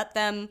doing. Let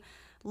them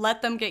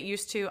get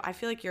used to. I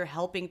feel like you're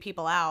helping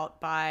people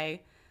out by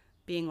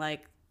being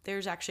like,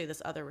 there's actually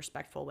this other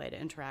respectful way to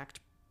interact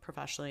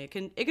professionally. It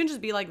can just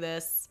be like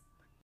this.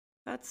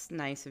 That's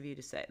nice of you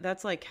to say.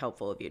 That's like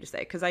helpful of you to say,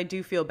 because I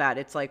do feel bad.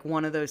 It's like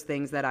one of those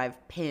things that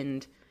I've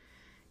pinned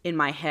in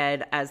my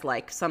head as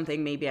like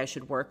something maybe I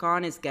should work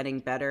on, is getting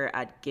better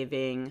at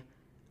giving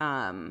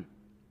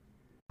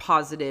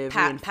positive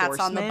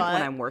reinforcement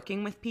when I'm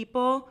working with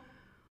people.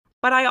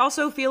 But I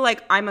also feel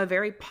like I'm a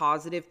very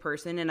positive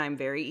person and I'm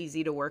very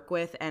easy to work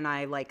with, and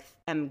I like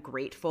am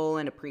grateful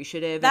and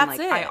appreciative. That's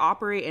and like I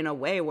operate in a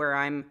way where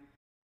I'm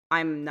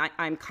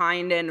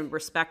kind and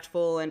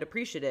respectful and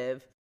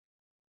appreciative.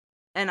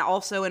 And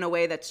also in a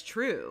way that's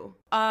true.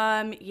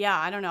 Yeah,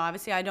 I don't know.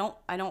 Obviously I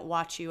don't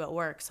watch you at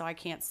work, so I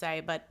can't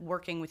say, but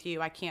working with you,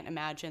 I can't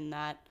imagine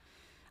that.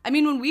 I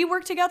mean, when we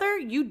work together,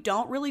 you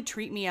don't really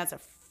treat me as a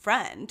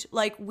friend.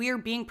 Like, we're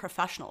being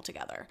professional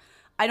together.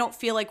 I don't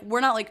feel like we're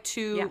not like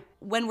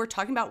when we're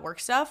talking about work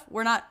stuff,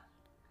 we're not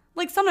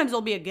like, sometimes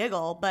there'll be a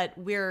giggle, but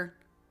we're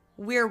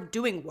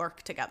doing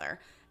work together.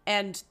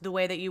 And the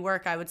way that you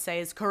work, I would say,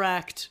 is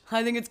correct.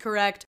 I think it's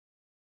correct.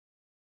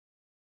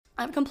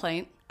 I have a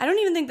complaint. I don't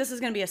even think this is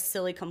going to be a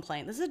silly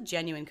complaint. This is a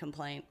genuine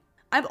complaint.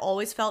 I've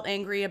always felt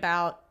angry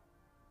about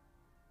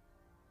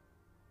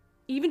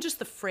even just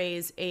the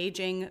phrase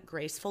aging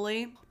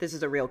gracefully. This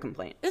is a real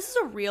complaint. This is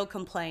a real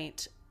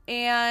complaint.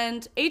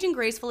 And aging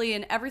gracefully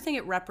and everything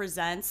it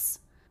represents,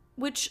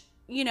 which,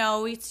 you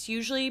know, it's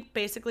usually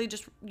basically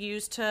just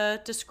used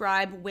to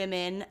describe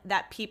women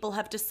that people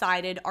have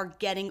decided are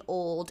getting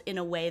old in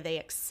a way they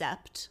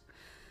accept.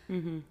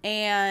 Mm-hmm.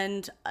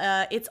 And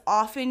it's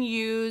often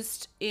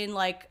used in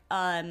like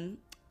an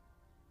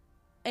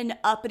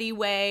uppity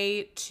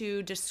way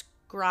to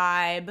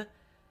describe,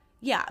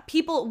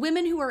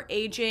 women who are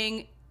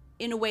aging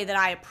in a way that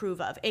I approve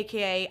of,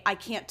 aka I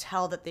can't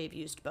tell that they've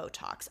used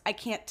Botox. I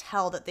can't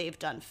tell that they've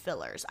done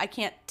fillers. I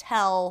can't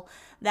tell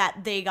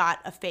that they got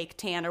a fake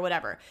tan or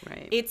whatever.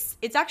 Right. It's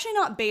actually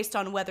not based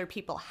on whether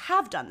people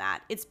have done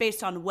that. It's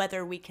based on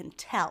whether we can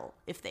tell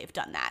if they've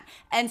done that.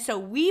 And so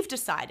we've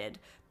decided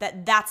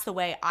that that's the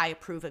way I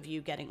approve of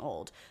you getting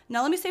old.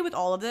 Now, let me say with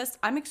all of this,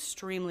 I'm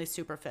extremely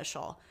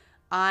superficial.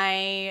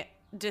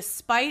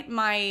 Despite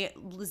my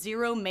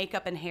zero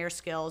makeup and hair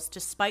skills,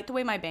 despite the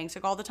way my bangs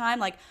look all the time,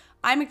 like,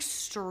 I'm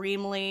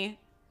extremely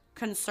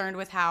concerned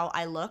with how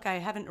I look. I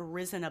haven't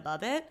risen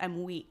above it.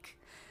 I'm weak.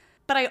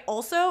 But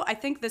I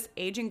think this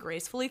aging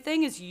gracefully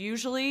thing is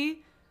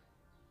usually,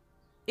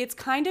 it's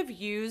kind of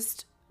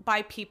used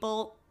by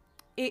people.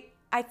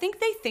 I think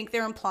they think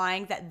they're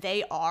implying that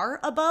they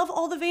are above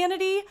all the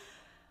vanity.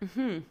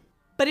 Mm-hmm.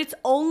 But it's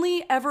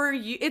only ever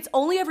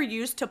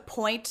used to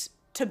point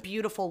to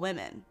beautiful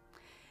women.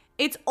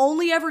 It's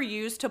only ever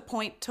used to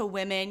point to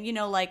women, you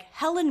know, like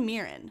Helen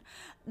Mirren.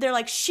 They're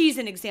like, she's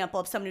an example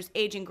of someone who's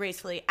aging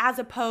gracefully, as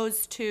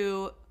opposed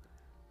to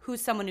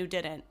who's someone who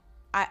didn't.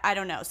 I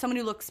don't know. Someone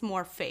who looks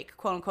more fake,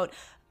 quote unquote.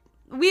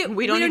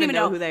 We don't even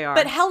know who they are.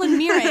 But Helen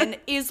Mirren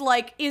is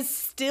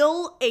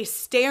still a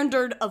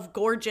standard of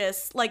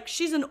gorgeous. Like,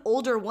 she's an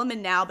older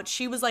woman now, but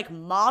she was like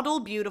model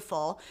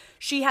beautiful.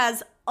 She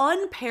has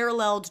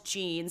unparalleled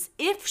genes.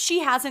 If she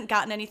hasn't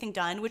gotten anything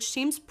done, which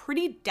seems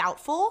pretty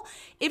doubtful,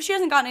 if she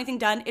hasn't gotten anything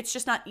done, it's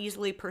just not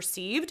easily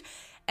perceived.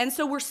 And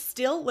so we're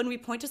still, when we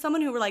point to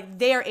someone who we're like,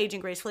 they're aging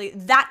gracefully,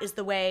 that is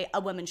the way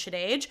a woman should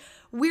age,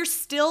 we're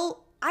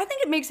still, I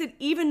think it makes it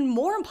even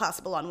more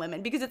impossible on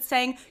women, because it's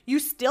saying you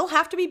still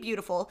have to be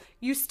beautiful.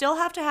 You still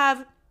have to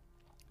have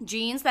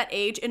genes that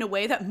age in a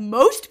way that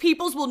most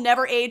people's will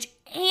never age,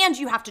 and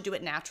you have to do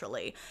it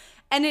naturally.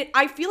 And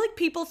I feel like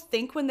people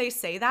think when they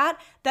say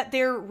that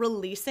they're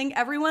releasing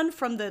everyone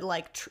from the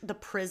the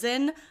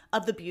prison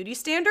of the beauty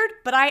standard,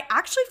 but I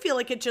actually feel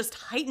like it just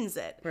heightens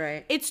it.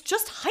 Right. It's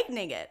just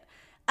heightening it.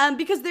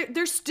 Because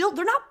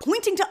they're not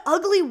pointing to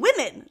ugly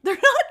women. They're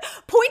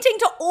not pointing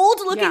to old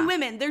looking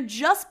women. They're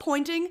just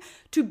pointing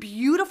to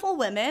beautiful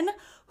women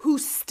who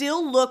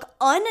still look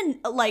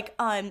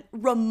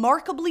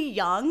remarkably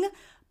young,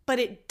 but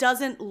it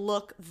doesn't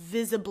look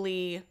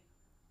visibly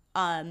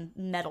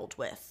meddled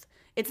with.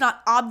 It's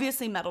not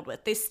obviously meddled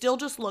with. They still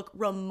just look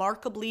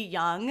remarkably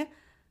young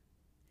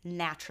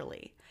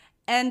naturally.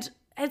 And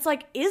it's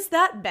like, is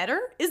that better?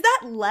 Is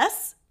that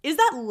less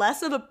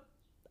of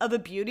a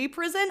beauty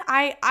prison?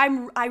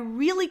 I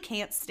really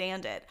can't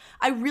stand it.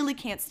 I really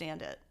can't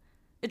stand it.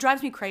 It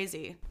drives me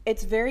crazy.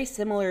 It's very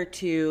similar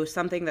to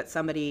something that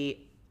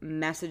somebody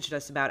messaged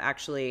us about,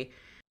 actually,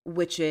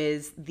 which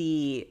is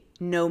the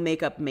no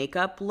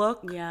makeup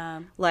look.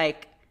 Yeah.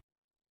 Like,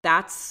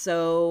 that's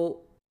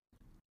so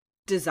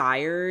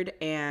desired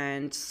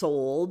and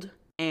sold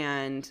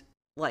and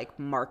like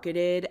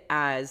marketed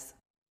as,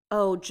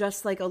 oh,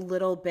 just like a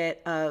little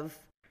bit of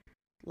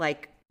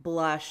like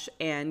blush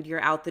and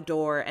you're out the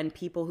door, and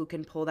people who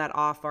can pull that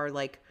off are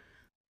like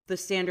the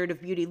standard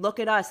of beauty. Look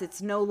at us.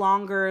 It's no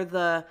longer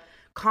the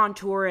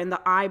contour and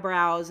the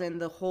eyebrows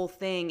and the whole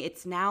thing.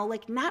 It's now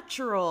like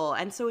natural,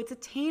 and so it's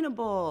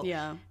attainable.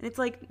 Yeah. And it's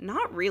like,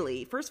 not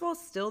really. First of all,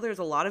 still there's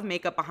a lot of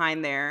makeup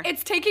behind there.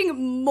 It's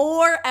taking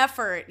more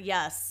effort.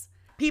 Yes.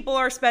 People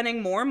are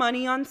spending more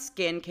money on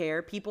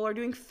skincare. People are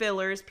doing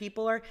fillers.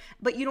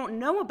 But you don't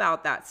know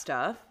about that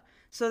stuff.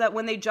 So that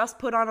when they just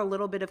put on a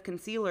little bit of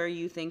concealer,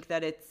 you think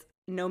that it's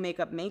no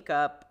makeup,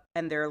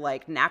 and they're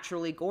like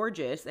naturally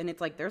gorgeous. And it's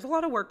like, there's a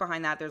lot of work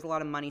behind that. There's a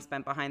lot of money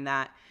spent behind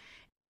that.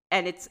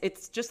 And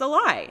it's just a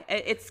lie.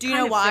 Do you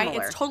know why?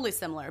 Similar. It's totally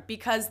similar.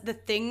 Because the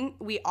thing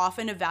we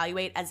often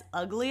evaluate as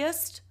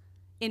ugliest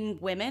in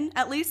women,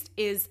 at least,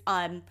 is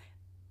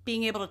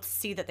being able to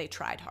see that they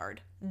tried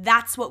hard.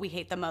 That's what we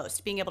hate the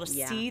most, being able to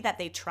see that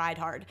they tried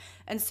hard.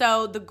 And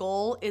so the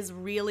goal is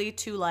really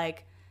to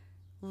like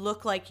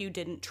look like you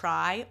didn't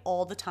try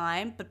all the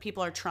time, but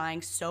people are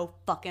trying so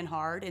fucking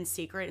hard in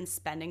secret and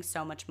spending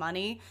so much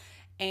money.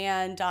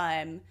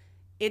 And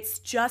it's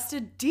just a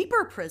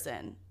deeper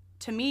prison.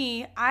 To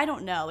me, I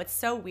don't know. It's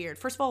so weird.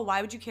 First of all,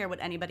 why would you care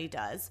what anybody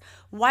does?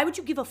 Why would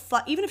you give a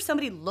fuck? Even if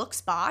somebody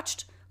looks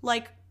botched,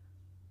 like,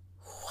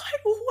 why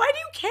do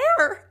you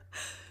care?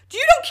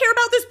 You don't care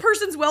about this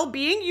person's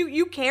well-being?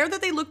 You care that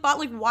they look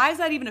like, why is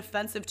that even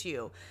offensive to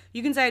you?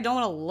 You can say, I don't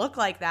want to look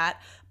like that.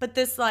 But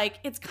this, like,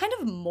 it's kind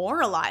of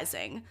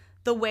moralizing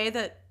the way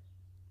that,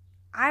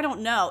 I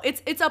don't know.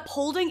 It's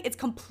upholding, it's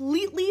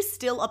completely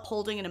still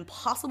upholding an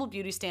impossible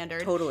beauty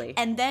standard. Totally.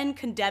 And then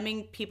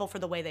condemning people for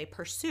the way they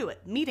pursue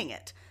it, meeting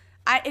it.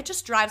 It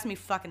just drives me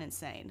fucking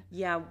insane.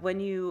 Yeah, when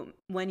you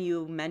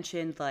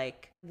mentioned,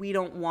 like, we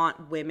don't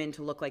want women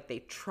to look like they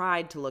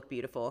tried to look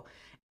beautiful,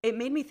 it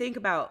made me think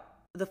about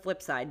the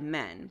flip side,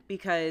 men,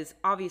 because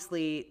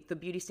obviously the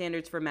beauty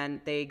standards for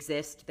men, they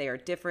exist, they are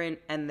different,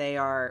 and they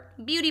are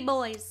beauty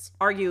boys,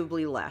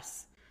 arguably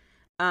less.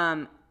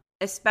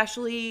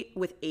 Especially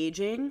with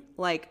aging,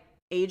 like,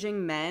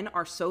 aging men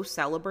are so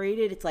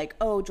celebrated. It's like,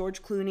 oh,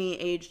 George Clooney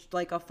aged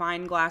like a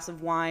fine glass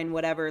of wine,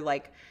 whatever.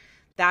 Like,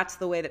 that's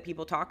the way that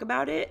people talk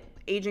about it.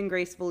 Aging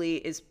gracefully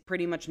is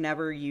pretty much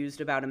never used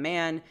about a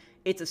man.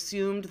 It's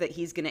assumed that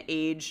he's going to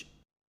age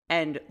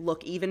and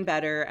look even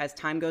better as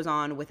time goes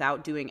on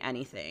without doing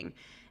anything.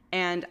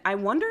 And I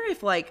wonder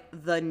if, like,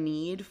 the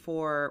need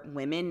for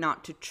women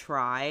not to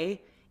try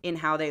in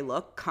how they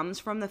look comes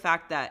from the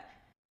fact that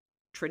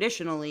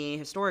traditionally,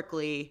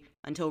 historically,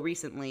 until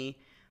recently,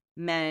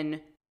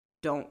 men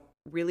don't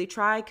really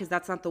try, because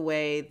that's not the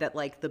way that,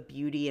 like, the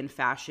beauty and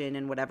fashion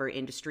and whatever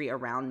industry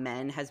around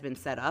men has been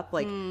set up.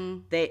 Like,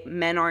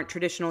 men aren't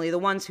traditionally the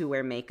ones who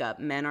wear makeup.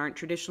 Men aren't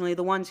traditionally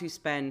the ones who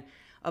spend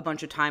a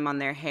bunch of time on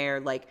their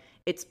hair. Like,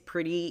 it's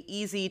pretty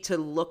easy to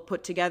look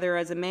put together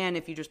as a man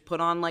if you just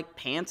put on, like,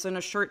 pants and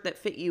a shirt that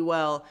fit you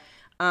well.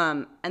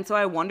 And so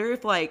I wonder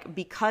if, like,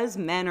 because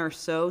men are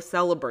so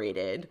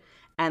celebrated,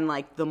 and,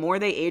 like, the more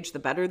they age, the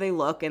better they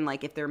look, and,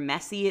 like, if they're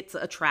messy, it's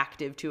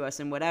attractive to us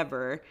and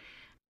whatever.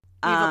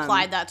 We've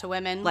applied that to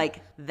women.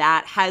 Like,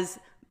 that has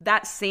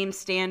that same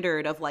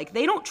standard of like,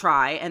 they don't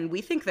try and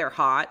we think they're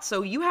hot,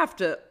 so you have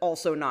to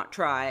also not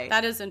try.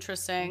 That is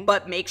interesting.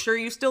 But make sure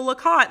you still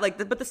look hot. Like,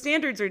 but the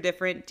standards are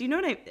different. Do you know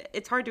what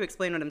it's hard to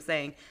explain what I'm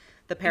saying.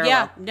 The parallel.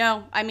 Yeah,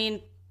 no, I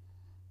mean,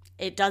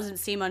 it doesn't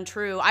seem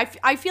untrue.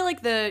 I feel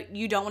like the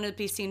you don't want to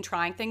be seen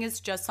trying thing is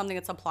just something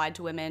that's applied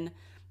to women,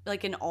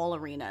 like in all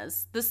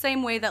arenas. The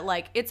same way that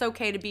like it's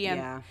okay to be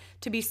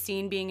to be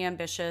seen being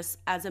ambitious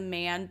as a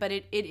man, but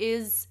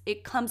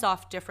it comes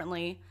off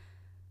differently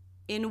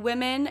in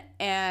women.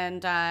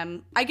 And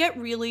I get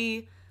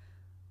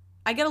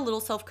a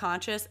little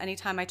self-conscious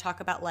anytime I talk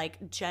about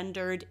like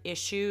gendered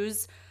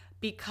issues,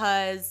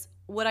 because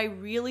what I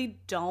really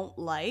don't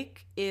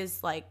like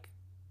is like,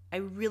 I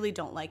really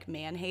don't like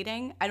man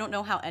hating. I don't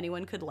know how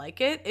anyone could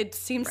like it. It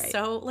seems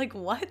so like,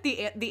 what?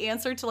 The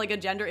answer to like a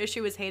gender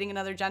issue is hating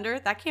another gender?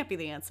 That can't be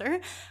the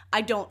answer.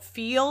 I don't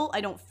feel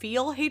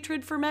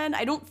hatred for men.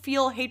 I don't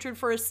feel hatred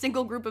for a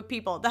single group of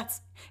people. That's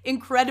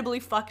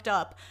incredibly fucked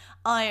up.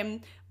 So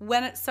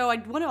I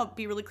want to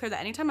be really clear that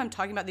anytime I'm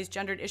talking about these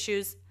gendered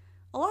issues,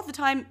 a lot of the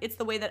time it's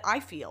the way that I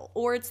feel,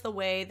 or it's the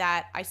way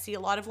that I see a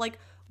lot of like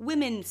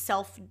women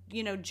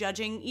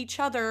judging each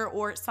other,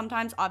 or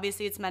sometimes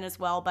obviously it's men as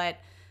well, but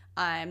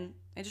I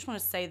just want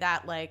to say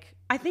that, like,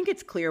 I think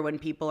it's clear when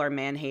people are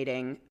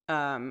man-hating.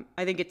 I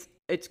think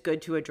it's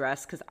good to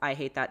address, because I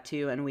hate that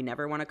too, and we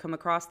never want to come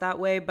across that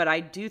way. But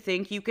I do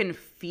think you can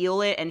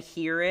feel it and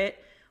hear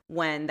it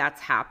when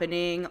that's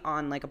happening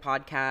on like a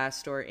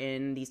podcast or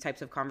in these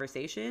types of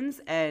conversations,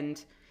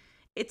 and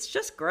it's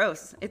just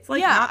gross. It's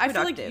like not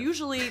productive. I feel like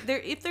usually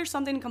if there's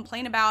something to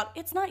complain about,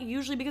 it's not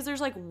usually because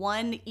there's like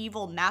one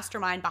evil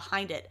mastermind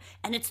behind it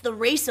and it's the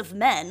race of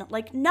men.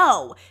 Like,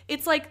 no,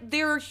 it's like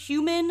there are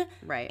human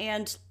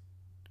and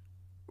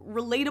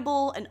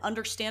relatable and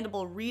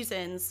understandable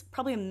reasons,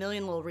 probably a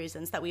million little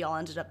reasons that we all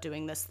ended up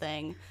doing this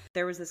thing.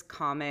 There was this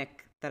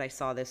comic that I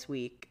saw this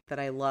week that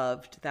I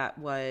loved that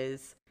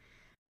was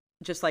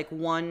just like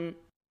one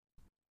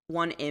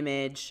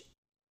image.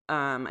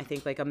 I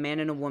think like a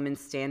man and a woman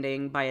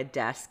standing by a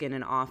desk in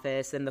an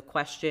office. And the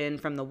question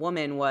from the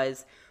woman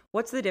was,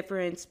 what's the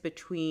difference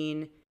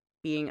between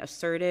being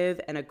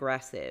assertive and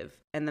aggressive?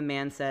 And the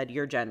man said,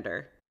 your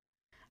gender.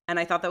 And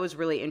I thought that was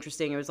really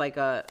interesting. It was like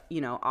a,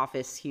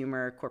 office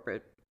humor,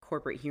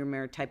 corporate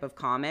humor type of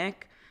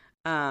comic.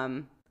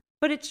 But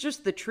it's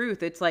just the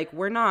truth. It's like,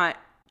 we're not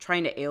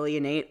trying to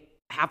alienate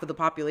half of the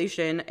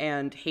population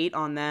and hate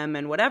on them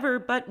and whatever,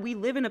 but we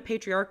live in a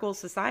patriarchal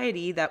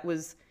society that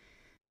was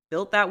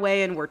built that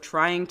way, and we're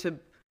trying to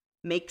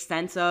make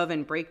sense of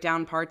and break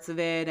down parts of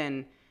it,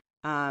 and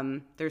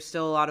there's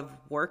still a lot of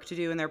work to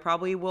do, and there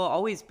probably will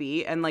always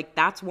be. And like,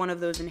 that's one of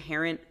those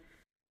inherent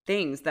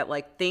things that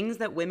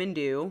women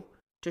do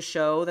to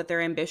show that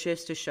they're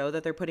ambitious, to show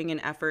that they're putting in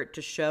effort,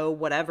 to show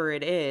whatever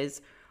it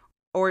is,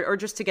 or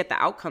just to get the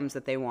outcomes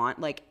that they want,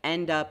 like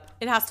it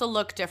has to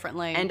look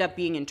differently, end up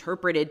being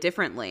interpreted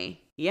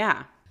differently.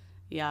 Yeah,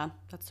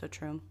 that's so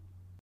true.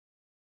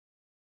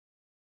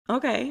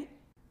 Okay,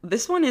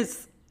 this one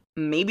is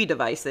maybe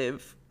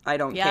divisive. I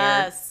don't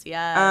care.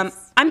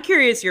 Yes. I'm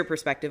curious your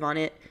perspective on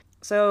it.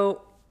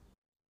 So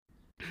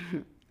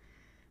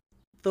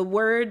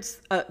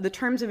the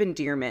terms of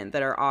endearment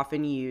that are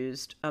often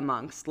used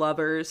amongst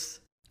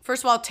lovers.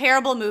 First of all,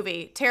 terrible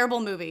movie.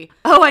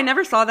 Oh, I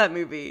never saw that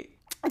movie.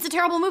 It's a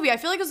terrible movie. I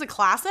feel like it was a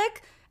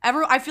classic.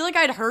 I feel like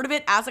I'd heard of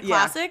it as a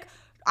classic.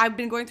 I've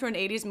been going through an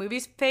 80s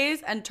movies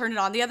phase and turned it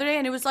on the other day,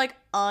 and it was like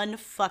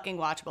unfucking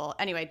watchable.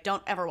 Anyway,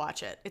 don't ever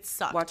watch it. It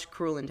sucked. Watch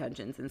Cruel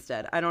Intentions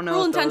instead. I don't know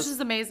Cruel if Intentions those is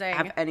amazing.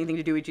 have anything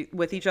to do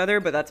with each other,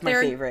 but that's my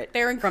favorite.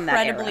 They're from that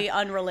era. incredibly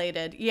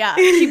unrelated. Yeah,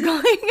 keep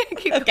going.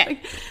 Going.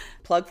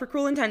 Plug for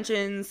Cruel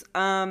Intentions.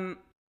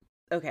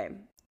 Okay.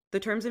 The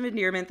terms of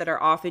endearment that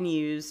are often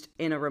used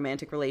in a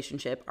romantic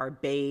relationship are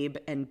babe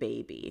and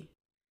baby.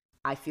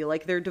 I feel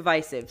like they're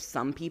divisive.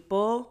 Some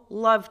people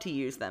love to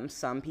use them.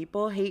 Some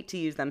people hate to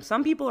use them.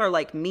 Some people are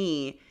like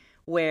me,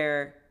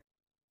 where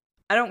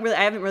I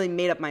haven't really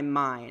made up my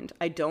mind.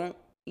 I don't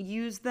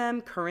use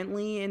them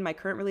currently in my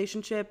current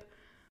relationship,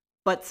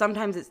 but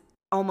sometimes it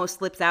almost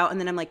slips out,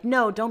 and then I'm like,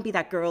 no, don't be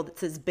that girl that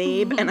says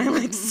babe, and I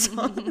like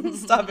stop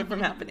it from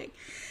happening.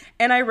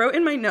 And I wrote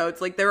in my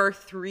notes, like, there are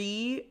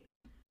 3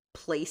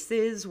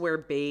 places where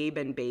babe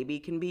and baby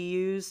can be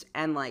used,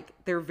 and like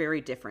they're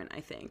very different, I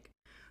think.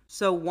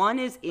 So one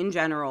is in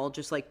general,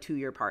 just like to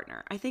your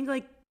partner. I think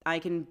like I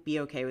can be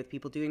okay with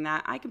people doing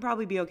that. I can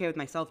probably be okay with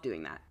myself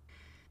doing that.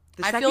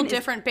 I feel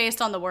different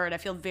based on the word. I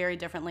feel very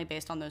differently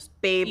based on those.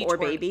 Babe or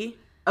baby?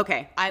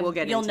 Okay, we'll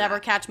get into that. You'll never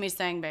catch me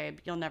saying babe.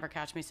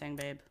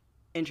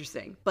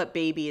 Interesting. But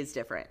baby is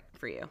different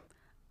for you.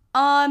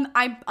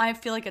 I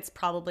feel like it's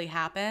probably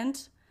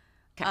happened.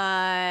 Okay.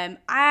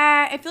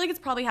 I feel like it's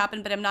probably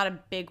happened, but I'm not a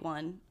big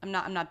one. I'm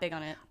not big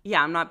on it.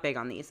 Yeah, I'm not big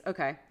on these.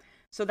 Okay.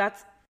 So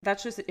that's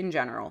just in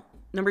general.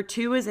 Number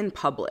 2 is in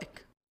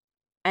public.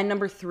 And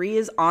number 3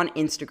 is on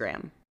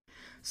Instagram.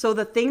 So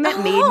the thing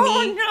that made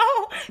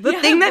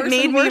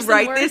me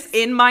write this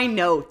in my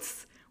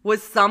notes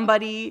was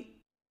somebody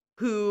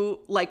who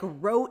like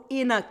wrote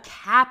in a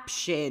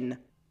caption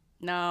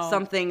No.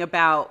 something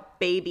about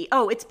baby.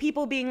 Oh, it's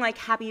people being like,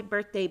 happy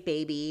birthday,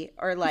 baby,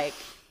 or like,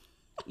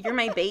 you're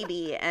my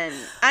baby, and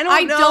I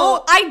don't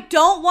know. I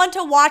don't want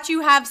to watch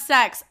you have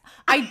sex.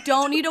 I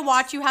don't need to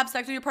watch you have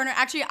sex with your partner.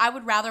 Actually, I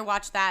would rather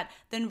watch that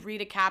than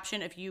read a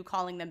caption of you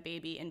calling them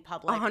baby in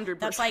public. 100%.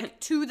 That's like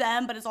to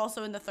them, but it's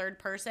also in the third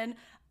person.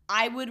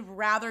 I would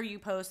rather you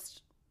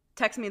post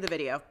Text me the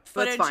video.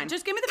 footage. That's fine.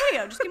 Just give me the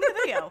video. Just give me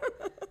the video.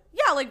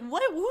 Yeah, like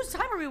whose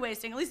time are we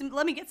wasting? At least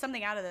let me get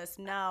something out of this.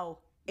 No.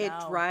 It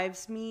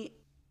drives me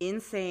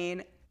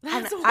insane.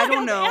 That's and I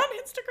don't know. On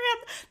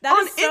Instagram. That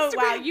On is so Instagram,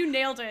 wow. You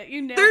nailed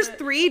it. There's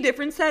 3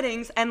 different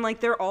settings, and like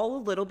they're all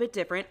a little bit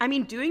different. I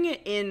mean, doing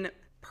it in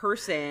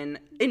person,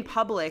 in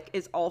public,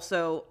 is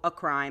also a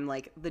crime.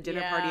 Like the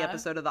dinner party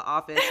episode of The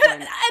Office. When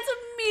That's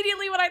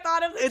immediately what I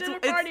thought of the dinner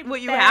party. It's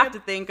what you babe. have to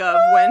think of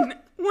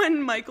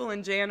when Michael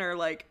and Jan are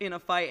like in a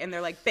fight, and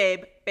they're like,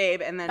 babe,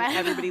 and then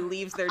everybody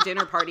leaves their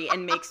dinner party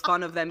and makes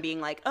fun of them being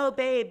like, oh,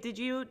 babe, did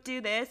you do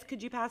this?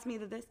 Could you pass me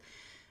this?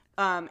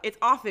 It's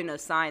often a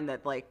sign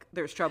that like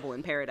there's trouble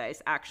in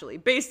paradise, actually.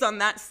 Based on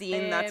that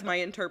scene, babe. That's my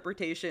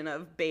interpretation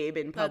of babe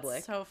in public.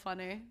 That's so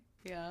funny.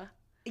 Yeah.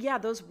 Yeah,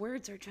 those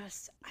words are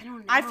just, I don't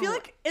know. I feel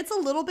like it's a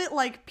little bit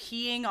like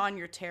peeing on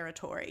your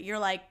territory. You're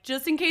like,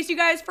 just in case you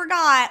guys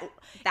forgot,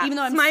 even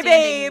though I'm my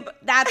standing, babe.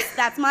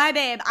 That's my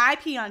babe. I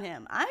pee on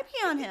him. I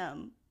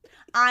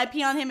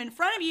pee on him in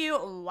front of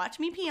you. Watch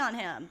me pee on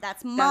him.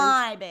 That's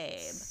my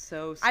babe.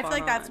 So I feel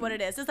like that's what it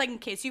is. It's like, in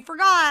case you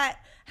forgot,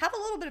 have a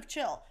little bit of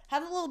chill.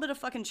 Have a little bit of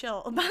fucking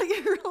chill about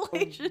your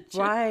relationship.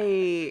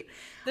 Right.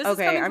 This okay, is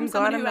coming I'm from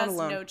someone glad who I'm not has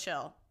alone. no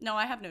chill. No,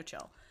 I have no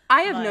chill.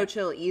 I have no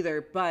chill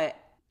either, but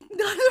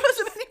None of us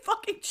have any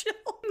fucking chill.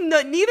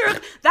 no, neither.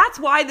 That's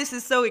why this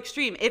is so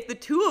extreme. If the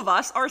 2 of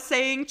us are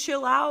saying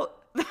chill out,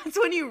 that's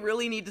when you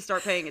really need to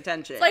start paying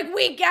attention. It's like,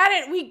 we get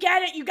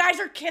it. You guys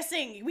are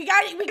kissing. We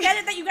get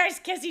it that you guys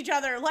kiss each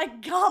other.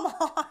 Like, come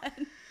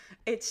on.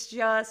 It's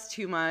just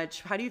too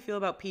much. How do you feel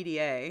about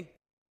PDA?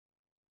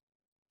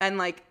 And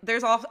like,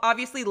 there's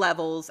obviously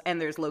levels and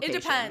there's locations.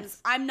 It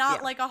depends. I'm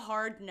not like a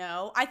hard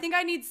no. I think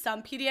I need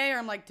some PDA, or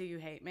I'm like, do you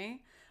hate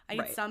me? I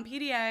need some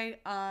PDA.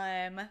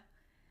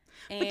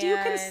 But do you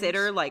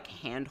consider like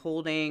hand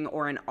holding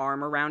or an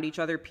arm around each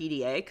other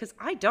PDA? Because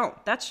I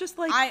don't. That's just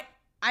like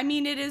I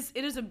mean, it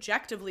is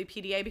objectively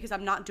PDA because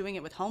I'm not doing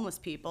it with homeless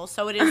people.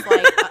 So it is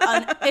like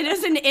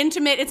it's an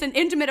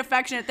intimate,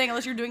 affectionate thing.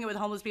 Unless you're doing it with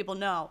homeless people,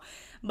 no.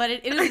 But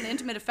it is an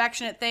intimate,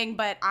 affectionate thing.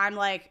 But I'm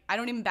like, I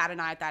don't even bat an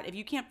eye at that. If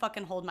you can't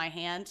fucking hold my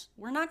hand,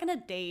 we're not gonna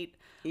date.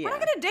 Yeah. We're not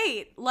gonna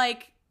date.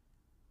 Like,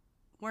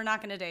 we're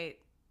not gonna date.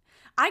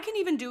 I can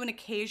even do an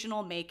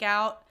occasional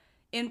makeout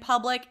in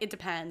public. It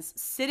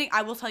depends.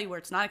 I will tell you where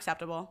it's not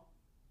acceptable.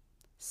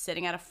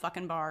 Sitting at a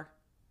fucking bar.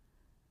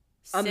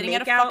 Sitting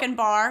at a fucking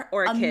bar.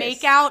 Or a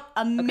kiss.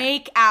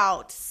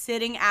 Makeout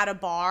sitting at a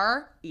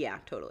bar. Yeah,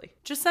 totally.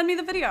 Just send me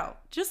the video.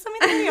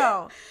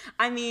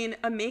 I mean,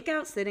 a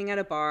makeout sitting at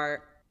a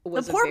bar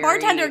was the poor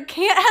bartender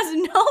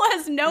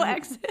has no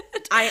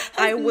exit.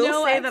 I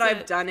will say that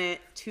I've done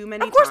it too many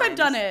times. Of course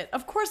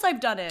I've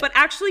done it. But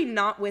actually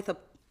not with a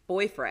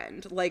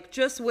boyfriend, like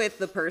just with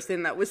the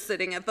person that was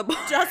sitting at the bar.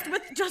 Just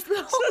with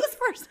the homeless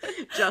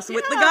person. Just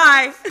with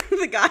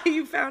the guy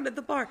you found at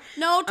the bar.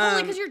 No,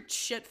 totally, because you're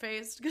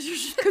shit-faced. Because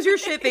you're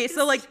shit-faced.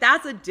 So like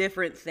that's a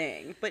different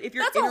thing. But if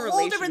you're in a relationship,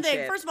 whole different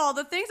thing. First of all,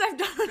 the things I've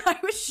done when I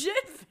was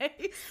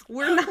shit-faced.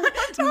 We're not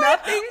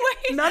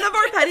none of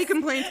our petty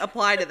complaints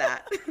apply to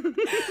that. No,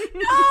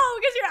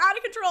 because you're out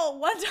of control.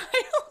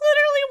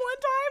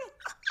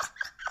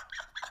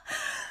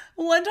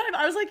 One time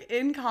I was like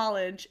in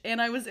college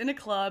and I was in a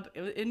club.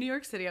 It was in New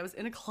York City. I was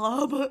in a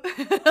club.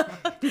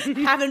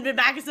 Haven't been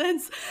back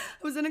since.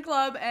 I was in a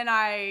club and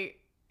I,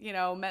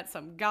 met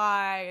some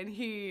guy and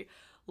he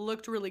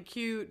looked really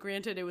cute.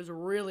 Granted, it was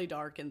really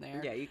dark in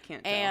there. Yeah, you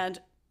can't tell. And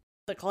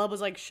the club was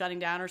like shutting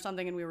down or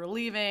something and we were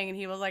leaving and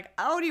he was like,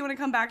 oh, do you want to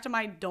come back to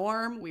my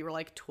dorm? We were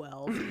like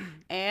 12.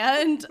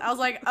 And I was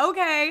like,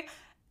 okay.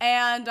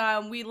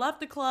 And we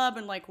left the club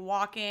and like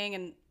walking,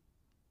 and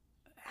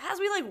as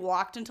we like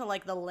walked into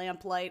like the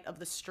lamplight of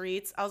the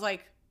streets, I was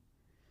like,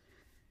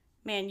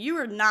 man, you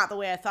are not the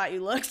way I thought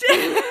you looked. That's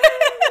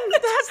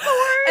the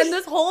worst. And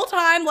this whole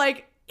time,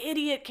 like,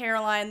 idiot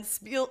Caroline,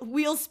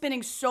 wheels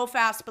spinning so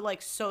fast but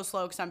like so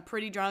slow because I'm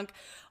pretty drunk.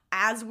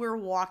 As we're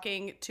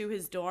walking to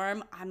his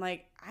dorm, I'm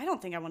like, I don't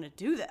think I want to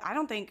do that.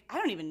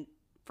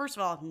 First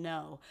of all,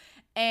 no.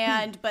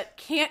 But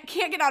can't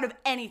get out of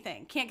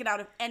anything. Can't get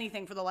out of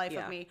anything for the life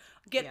of me.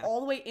 Get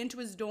all the way into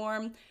his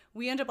dorm.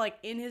 We end up like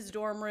in his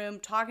dorm room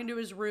talking to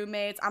his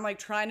roommates. I'm like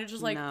trying to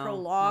just like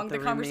prolong the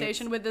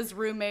conversation with this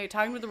roommate,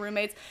 talking with the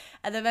roommates.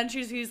 And then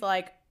eventually he's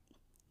like,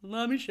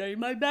 let me show you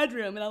my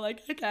bedroom. And I'm like,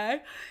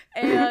 okay.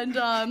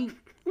 And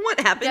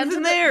what happens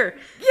in there?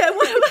 Yeah,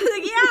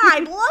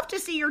 I'd love to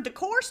see your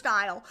decor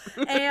style.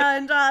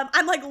 And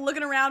I'm like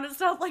looking around and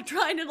stuff, like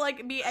trying to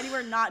like be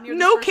anywhere not near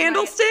this person. No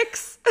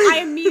candlesticks? I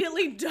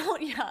immediately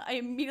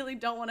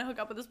don't want to hook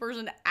up with this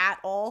person at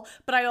all.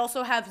 But I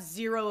also have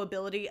zero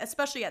ability,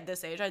 especially at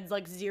this age. I had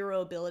like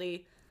zero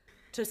ability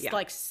to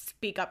like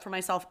speak up for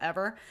myself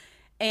ever.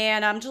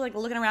 And I'm just like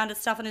looking around at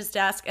stuff on his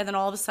desk. And then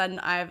all of a sudden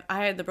I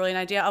had the brilliant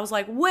idea. I was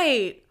like,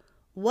 wait,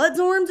 what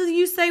dorm did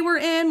you say we're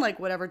in? Like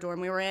whatever dorm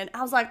we were in.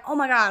 I was like, oh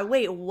my God,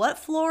 wait, what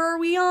floor are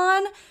we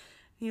on?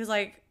 He was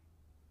like,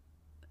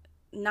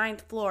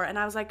 9th floor. And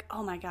I was like,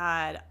 oh my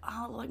God,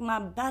 like my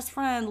best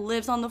friend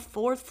lives on the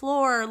 4th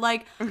floor.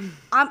 Like,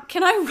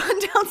 can I run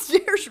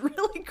downstairs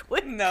really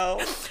quick? No,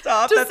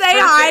 stop. To say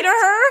hi to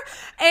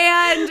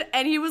her.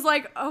 And he was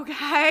like,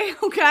 okay.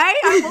 What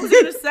was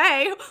he gonna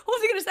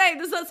say?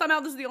 This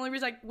is the only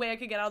way I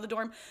could get out of the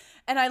dorm.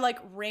 And I like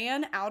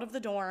ran out of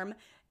the dorm.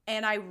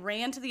 And I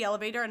ran to the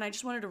elevator, and I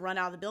just wanted to run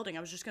out of the building.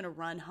 I was just going to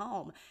run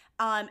home.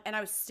 And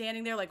I was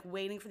standing there, like,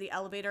 waiting for the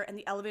elevator, and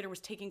the elevator was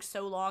taking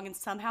so long. And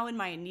somehow in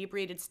my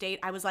inebriated state,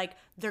 I was like,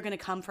 they're going to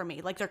come for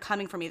me. Like, they're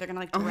coming for me. They're going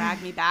to, like,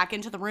 drag me back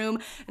into the room.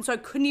 And so I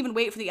couldn't even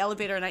wait for the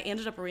elevator, and I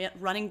ended up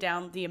running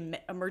down the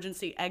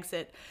emergency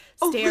exit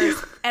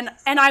stairs. And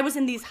I was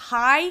in these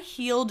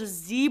high-heeled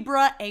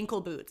zebra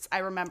ankle boots, I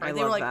remember.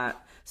 They were, like, that.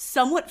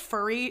 Somewhat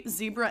furry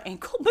zebra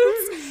ankle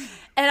boots.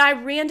 And I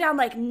ran down,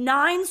 like,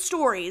 9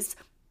 stories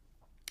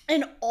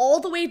and all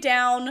the way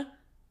down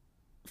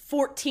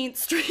 14th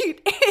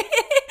Street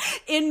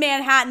in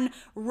Manhattan,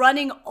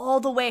 running all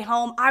the way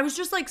home. I was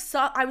just like,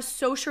 I was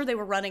so sure they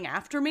were running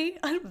after me.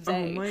 Oh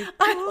my God.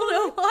 I don't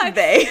know why.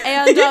 They.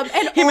 And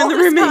Him all and the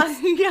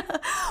this roommates. guy,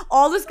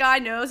 all this guy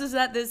knows is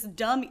that this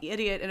dumb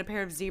idiot in a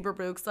pair of zebra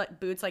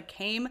boots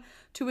came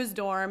to his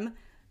dorm.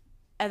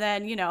 And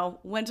then,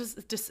 went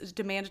to just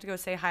demanded to go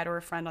say hi to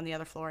her friend on the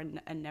other floor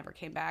and never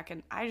came back.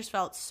 And I just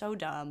felt so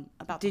dumb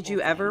about the whole thing. Did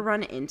you ever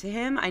run into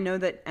him? I know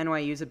that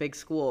NYU's a big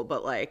school,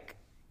 but like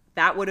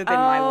that would have been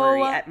my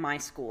worry at my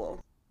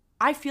school.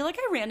 I feel like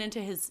I ran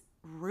into his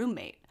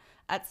roommate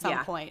at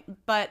some point.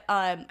 But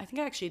I think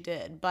I actually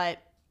did. But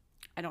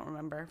I don't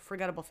remember.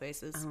 Forgettable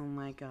faces. Oh,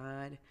 my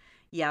God.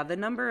 Yeah, the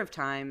number of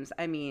times,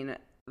 I mean,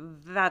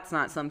 that's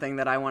not something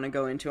that I want to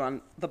go into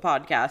on the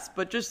podcast,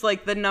 but just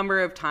like the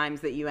number of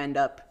times that you end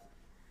up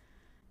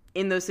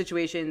in those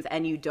situations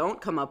and you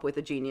don't come up with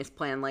a genius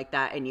plan like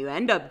that and you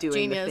end up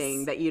doing the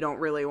thing that you don't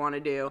really want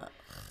to do.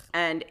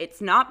 And it's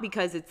not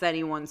because it's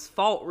anyone's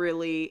fault,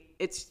 really.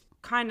 It's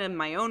kind of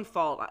my own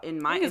fault in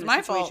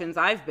the situations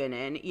I've been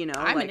in,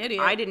 I'm like an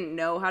idiot. I didn't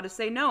know how to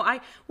say no.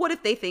 What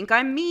if they think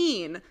I'm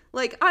mean?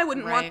 Like, I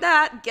wouldn't want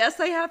that. Guess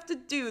I have to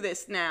do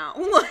this now.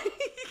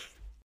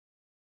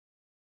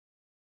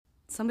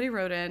 Somebody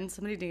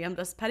DM'd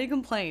us, petty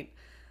complaint.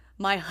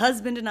 My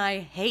husband and I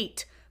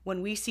hate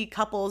when we see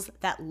couples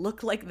that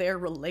look like they're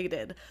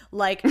related.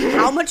 Like,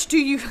 how much do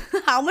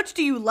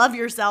you love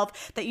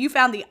yourself that you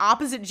found the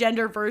opposite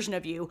gender version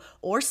of you,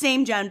 or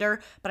same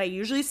gender, but I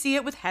usually see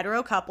it with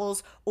hetero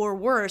couples, or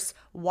worse,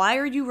 why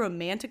are you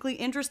romantically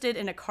interested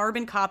in a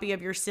carbon copy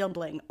of your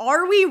sibling?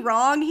 Are we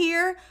wrong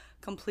here?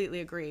 Completely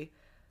agree.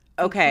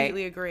 Okay.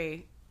 Completely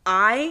agree.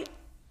 I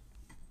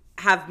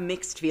have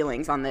mixed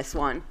feelings on this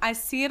one. I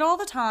see it all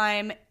the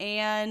time,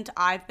 and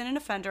I've been an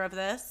offender of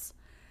this.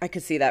 I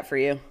could see that for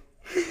you.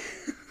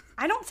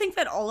 I think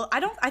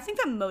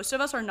that most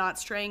of us are not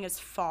straying as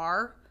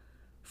far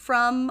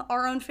from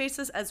our own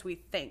faces as we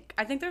think.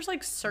 I think there's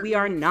like certain we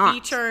are not.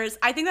 features.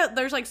 I think that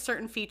there's like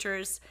certain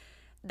features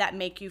that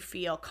make you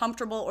feel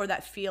comfortable or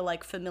that feel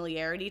like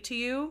familiarity to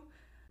you.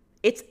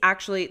 It's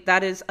actually,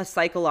 that is a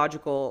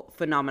psychological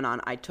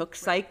phenomenon. I took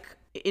psych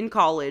in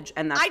college,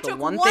 and that's the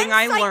one thing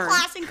I learned. I took one psych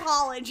class in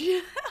college.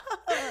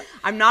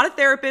 I'm not a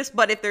therapist,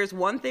 but if there's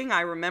one thing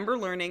I remember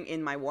learning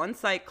in my one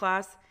psych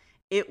class,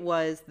 it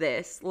was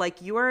this.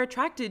 Like, you are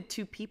attracted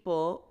to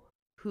people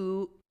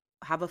who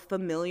have a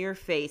familiar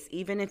face,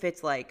 even if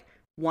it's like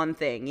one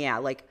thing. Yeah,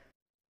 like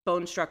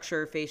bone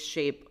structure, face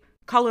shape,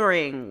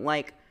 coloring,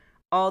 like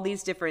all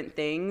these different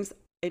things.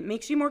 It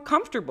makes you more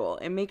comfortable.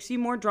 It makes you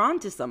more drawn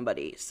to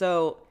somebody.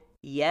 So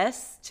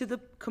yes to the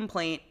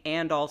complaint,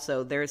 and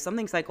also there's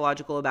something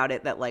psychological about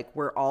it that like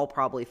we're all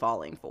probably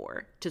falling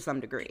for to some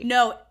degree.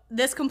 No,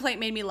 this complaint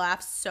made me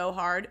laugh so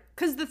hard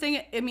because the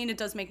thing, I mean, it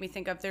does make me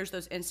think of, there's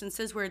those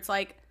instances where it's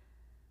like,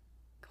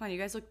 come on, you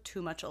guys look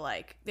too much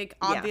alike. Like,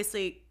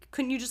 obviously,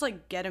 couldn't you just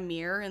like get a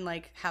mirror and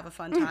like have a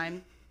fun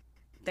time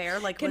there?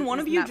 Like, can one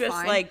of you just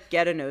fine? Like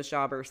get a nose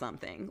job or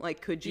something?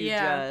 Like, could you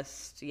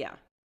just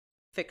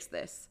fix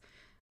this?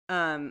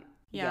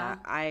 Yeah,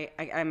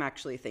 I'm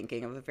actually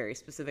thinking of a very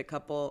specific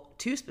couple,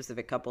 2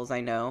 specific couples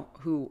I know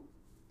who,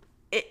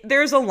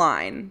 there's a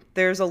line,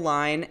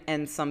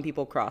 and some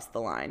people cross the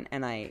line,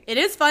 and It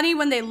is funny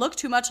when they look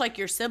too much like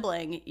your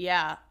sibling,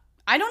 yeah.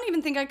 I don't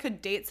even think I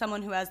could date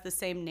someone who has the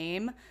same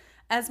name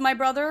as my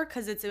brother,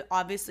 because it's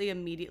obviously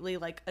immediately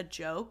like a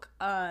joke,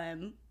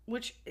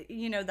 which,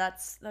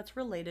 that's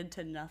related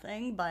to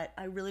nothing, but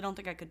I really don't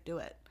think I could do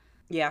it.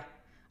 Yeah,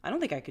 I don't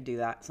think I could do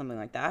that, something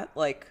like that,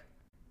 like...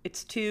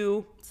 It's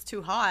too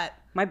hot.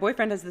 My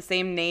boyfriend has the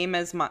same name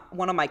as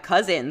one of my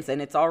cousins,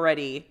 and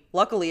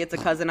luckily it's a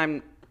cousin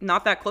I'm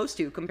not that close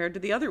to compared to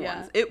the other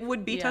ones. It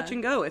would be touch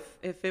and go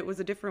if it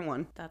was a different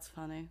one. That's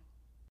funny.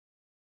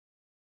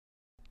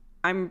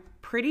 I'm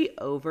pretty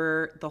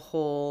over the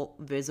whole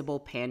visible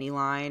panty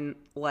line,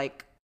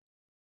 like,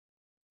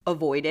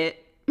 avoid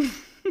it.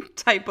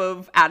 type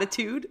of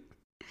attitude.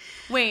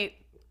 Wait,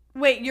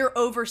 you're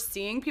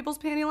overseeing people's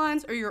panty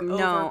lines, or you're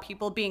over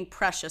people being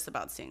precious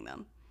about seeing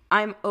them?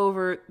 I'm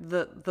over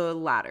the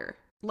latter.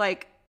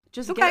 Like,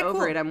 just get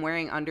over it. I'm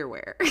wearing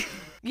underwear.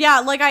 Yeah,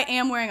 like I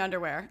am wearing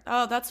underwear.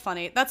 Oh, that's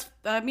funny.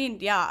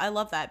 Yeah, I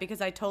love that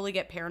because I totally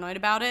get paranoid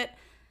about it.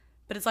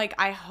 But it's like,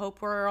 I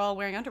hope we're all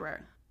wearing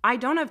underwear. I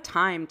don't have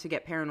time to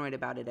get paranoid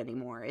about it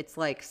anymore. It's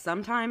like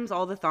sometimes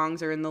all the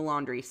thongs are in the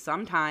laundry.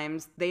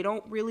 Sometimes they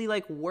don't really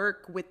like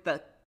work with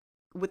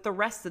the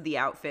rest of the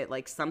outfit.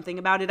 Like something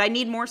about it, I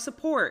need more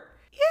support.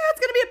 Yeah, it's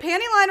gonna be a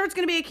panty line or it's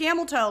gonna be a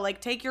camel toe.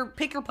 Like pick your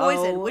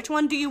poison. Which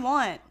one do you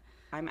want?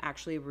 I'm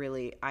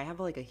actually I have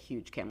like a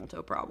huge camel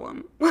toe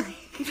problem. Like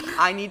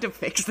I need to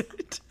fix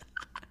it.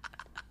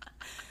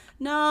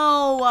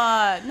 No,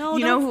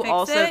 you know who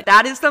also,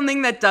 that is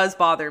something that does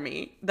bother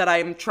me that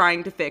I'm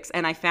trying to fix.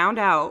 And I found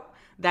out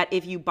that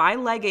if you buy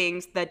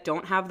leggings that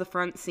don't have the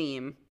front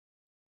seam,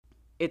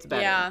 it's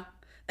better. Yeah.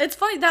 It's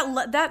funny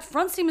that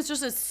front seam is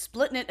just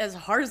splitting it as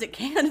hard as it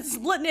can. It's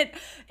splitting it.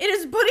 It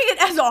is putting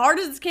it as hard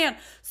as it can.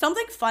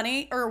 Something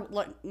funny, or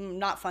like,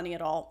 not funny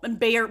at all, and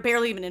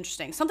barely even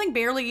interesting. Something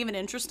barely even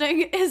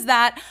interesting is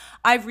that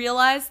I've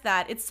realized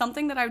that it's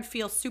something that I would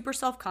feel super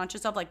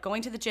self-conscious of, like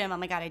going to the gym. Oh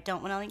my god, I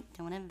don't want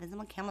to have a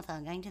visible camel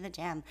toe going to the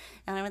gym.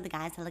 I don't want the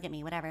guys to look at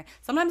me, whatever.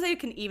 Sometimes I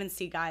can even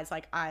see guys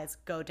like eyes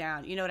go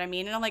down. You know what I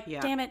mean? And I'm like,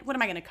 damn it, what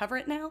am I gonna cover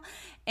it now?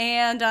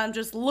 And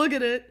just look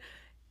at it.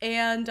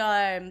 And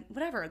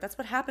whatever, that's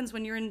what happens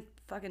when you're in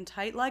fucking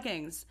tight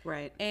leggings.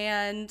 Right.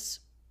 And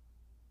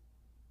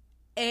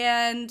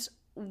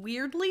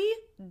weirdly,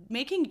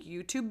 making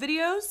YouTube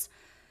videos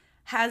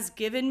has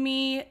given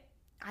me,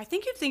 I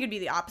think you'd think it'd be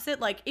the opposite.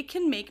 Like, it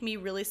can make me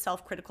really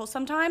self-critical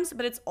sometimes,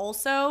 but it's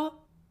also,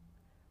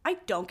 I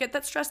don't get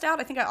that stressed out.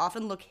 I think I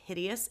often look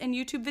hideous in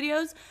YouTube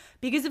videos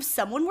because if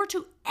someone were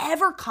to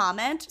ever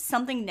comment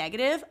something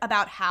negative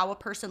about how a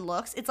person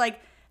looks, it's like,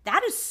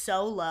 that is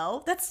so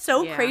low. That's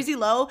so crazy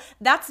low.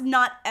 That's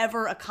not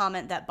ever a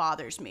comment that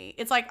bothers me.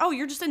 It's like, oh,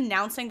 you're just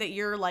announcing that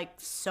you're like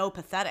so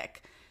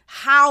pathetic.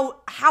 How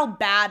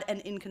bad and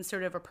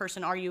inconsiderate of a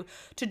person are you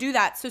to do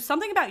that? So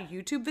something about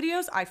YouTube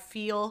videos, I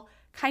feel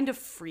kind of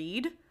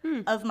freed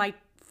of my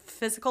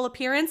physical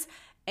appearance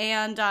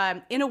and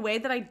in a way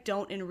that I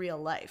don't in real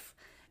life.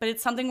 But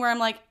it's something where I'm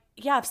like,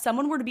 yeah, if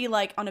someone were to be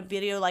like on a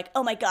video like,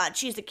 oh my God,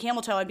 she's a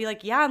camel toe, I'd be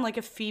like, yeah, I'm like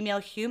a female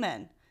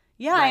human.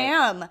 Yeah, right. I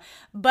am.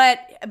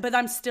 But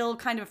I'm still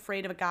kind of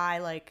afraid of a guy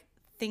like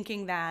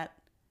thinking that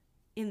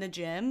in the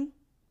gym.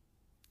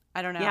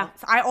 I don't know. Yeah.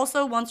 I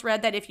also once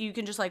read that if you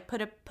can just like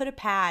put a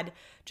pad,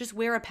 just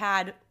wear a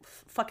pad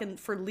fucking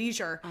for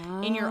leisure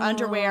in your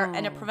underwear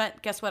and it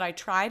guess what? I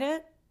tried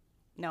it.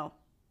 No.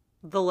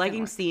 The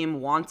legging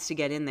seam wants to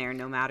get in there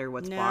no matter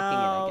what's blocking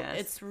it, I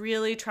guess. It's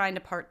really trying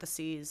to part the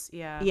seas.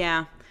 Yeah.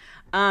 Yeah.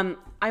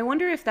 I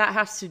wonder if that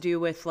has to do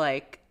with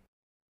like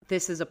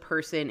this is a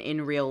person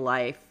in real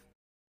life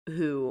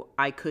who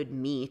I could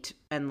meet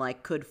and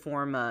like could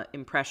form a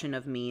impression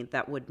of me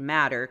that would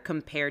matter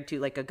compared to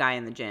like a guy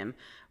in the gym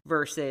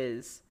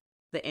versus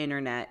the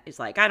internet is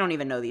like, I don't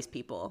even know these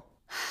people.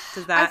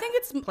 Does that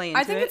play into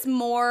it? I think it's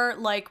more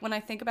like when I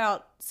think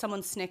about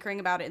someone snickering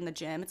about it in the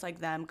gym, it's like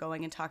them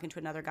going and talking to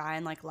another guy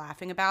and like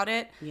laughing about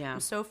it. Yeah. I'm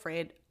so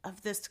afraid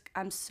of this.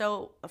 I'm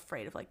so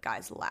afraid of like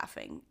guys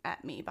laughing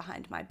at me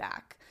behind my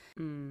back.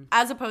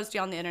 As opposed to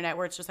on the internet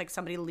where it's just like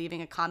somebody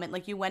leaving a comment.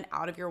 Like you went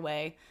out of your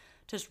way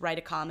to just write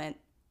a comment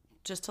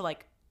just to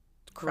like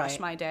crush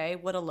my day.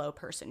 What a low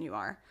person you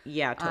are.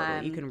 Yeah,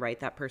 totally. You can write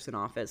that person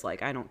off as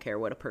like, I don't care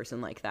what a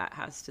person like that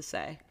has to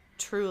say.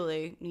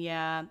 Truly.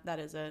 Yeah, that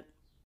is it.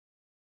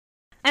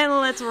 And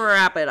let's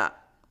wrap it up.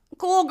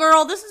 Cool,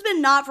 girl. This has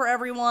been Not For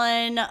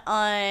Everyone.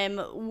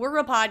 We're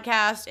a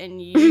podcast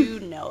and you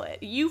know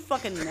it. You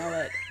fucking know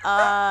it.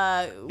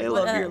 I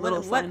love your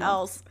little what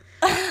else?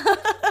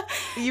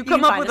 You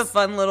come up with a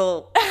fun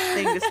little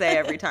thing to say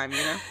every time, you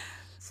know?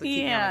 So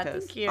keep me on my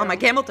toes. Thank you. On my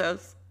camel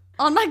toes.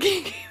 On my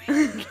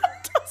camel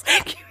toes.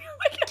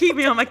 Keep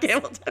me on my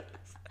camel toes.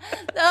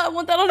 I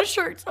want that on a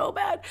shirt so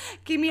bad.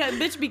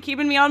 Bitch be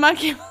keeping me on my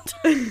camel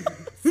toes.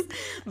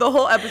 The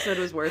whole episode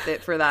was worth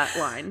it for that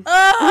line.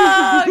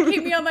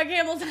 Keep me on my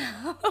camel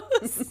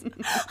toes.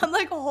 I'm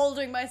like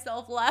holding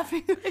myself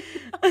laughing right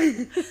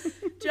now.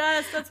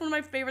 Jess, that's one of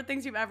my favorite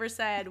things you've ever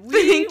said.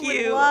 We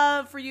would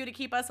love for you to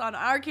keep us on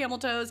our camel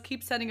toes.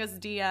 Keep sending us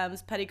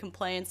DMs, petty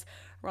complaints.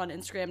 We're on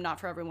Instagram, Not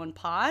For Everyone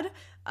Pod.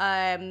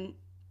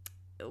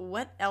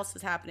 What else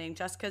is happening?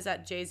 Jessica's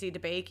at Jay-Z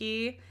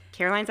DeBakey.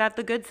 Caroline's at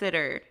The Good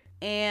Sitter.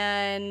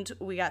 And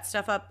we got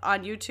stuff up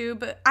on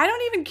YouTube. I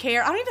don't even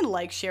care. I don't even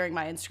like sharing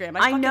my Instagram.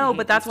 I know,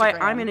 but that's Instagram.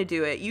 Why I'm going to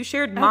do it. You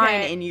shared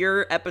mine in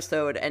your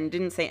episode and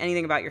didn't say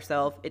anything about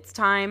yourself. It's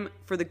time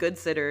for The Good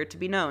Sitter to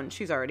be known.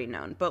 She's already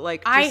known. But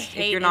like, just,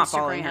 if you're not Instagram.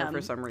 Following her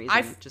for some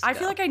reason, I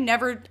feel like I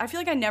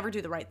never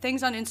do the right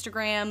things on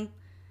Instagram.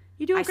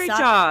 You do a great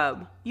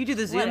job. You do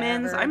the zoom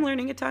ins. I'm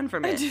learning a ton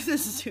from it. I do the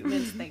zoom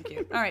ins. Thank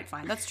you. All right,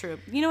 fine. That's true.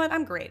 You know what?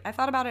 I'm great. I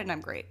thought about it and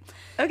I'm great.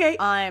 Okay.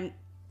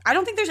 I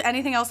don't think there's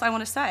anything else I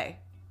want to say.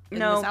 in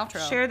this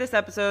outro. Share this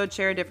episode,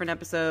 share a different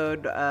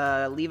episode,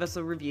 leave us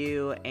a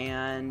review,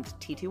 and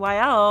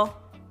TTYL.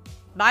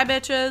 Bye,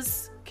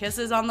 bitches.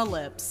 Kisses on the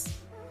lips.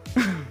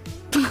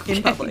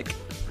 In public.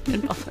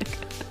 In public.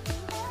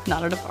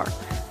 Not at a bar.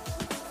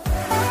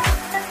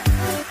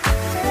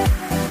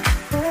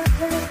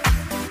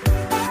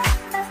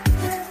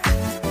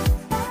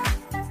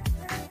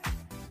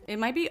 It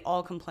might be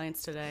all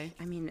complaints today.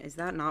 I mean, is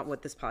that not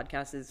what this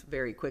podcast is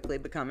very quickly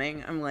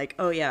becoming? I'm like,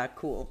 oh yeah,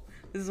 cool.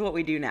 This is what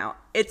we do now.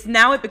 It's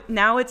now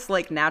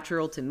like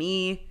natural to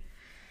me.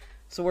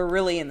 So we're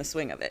really in the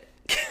swing of it.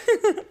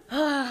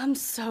 I'm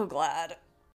so glad.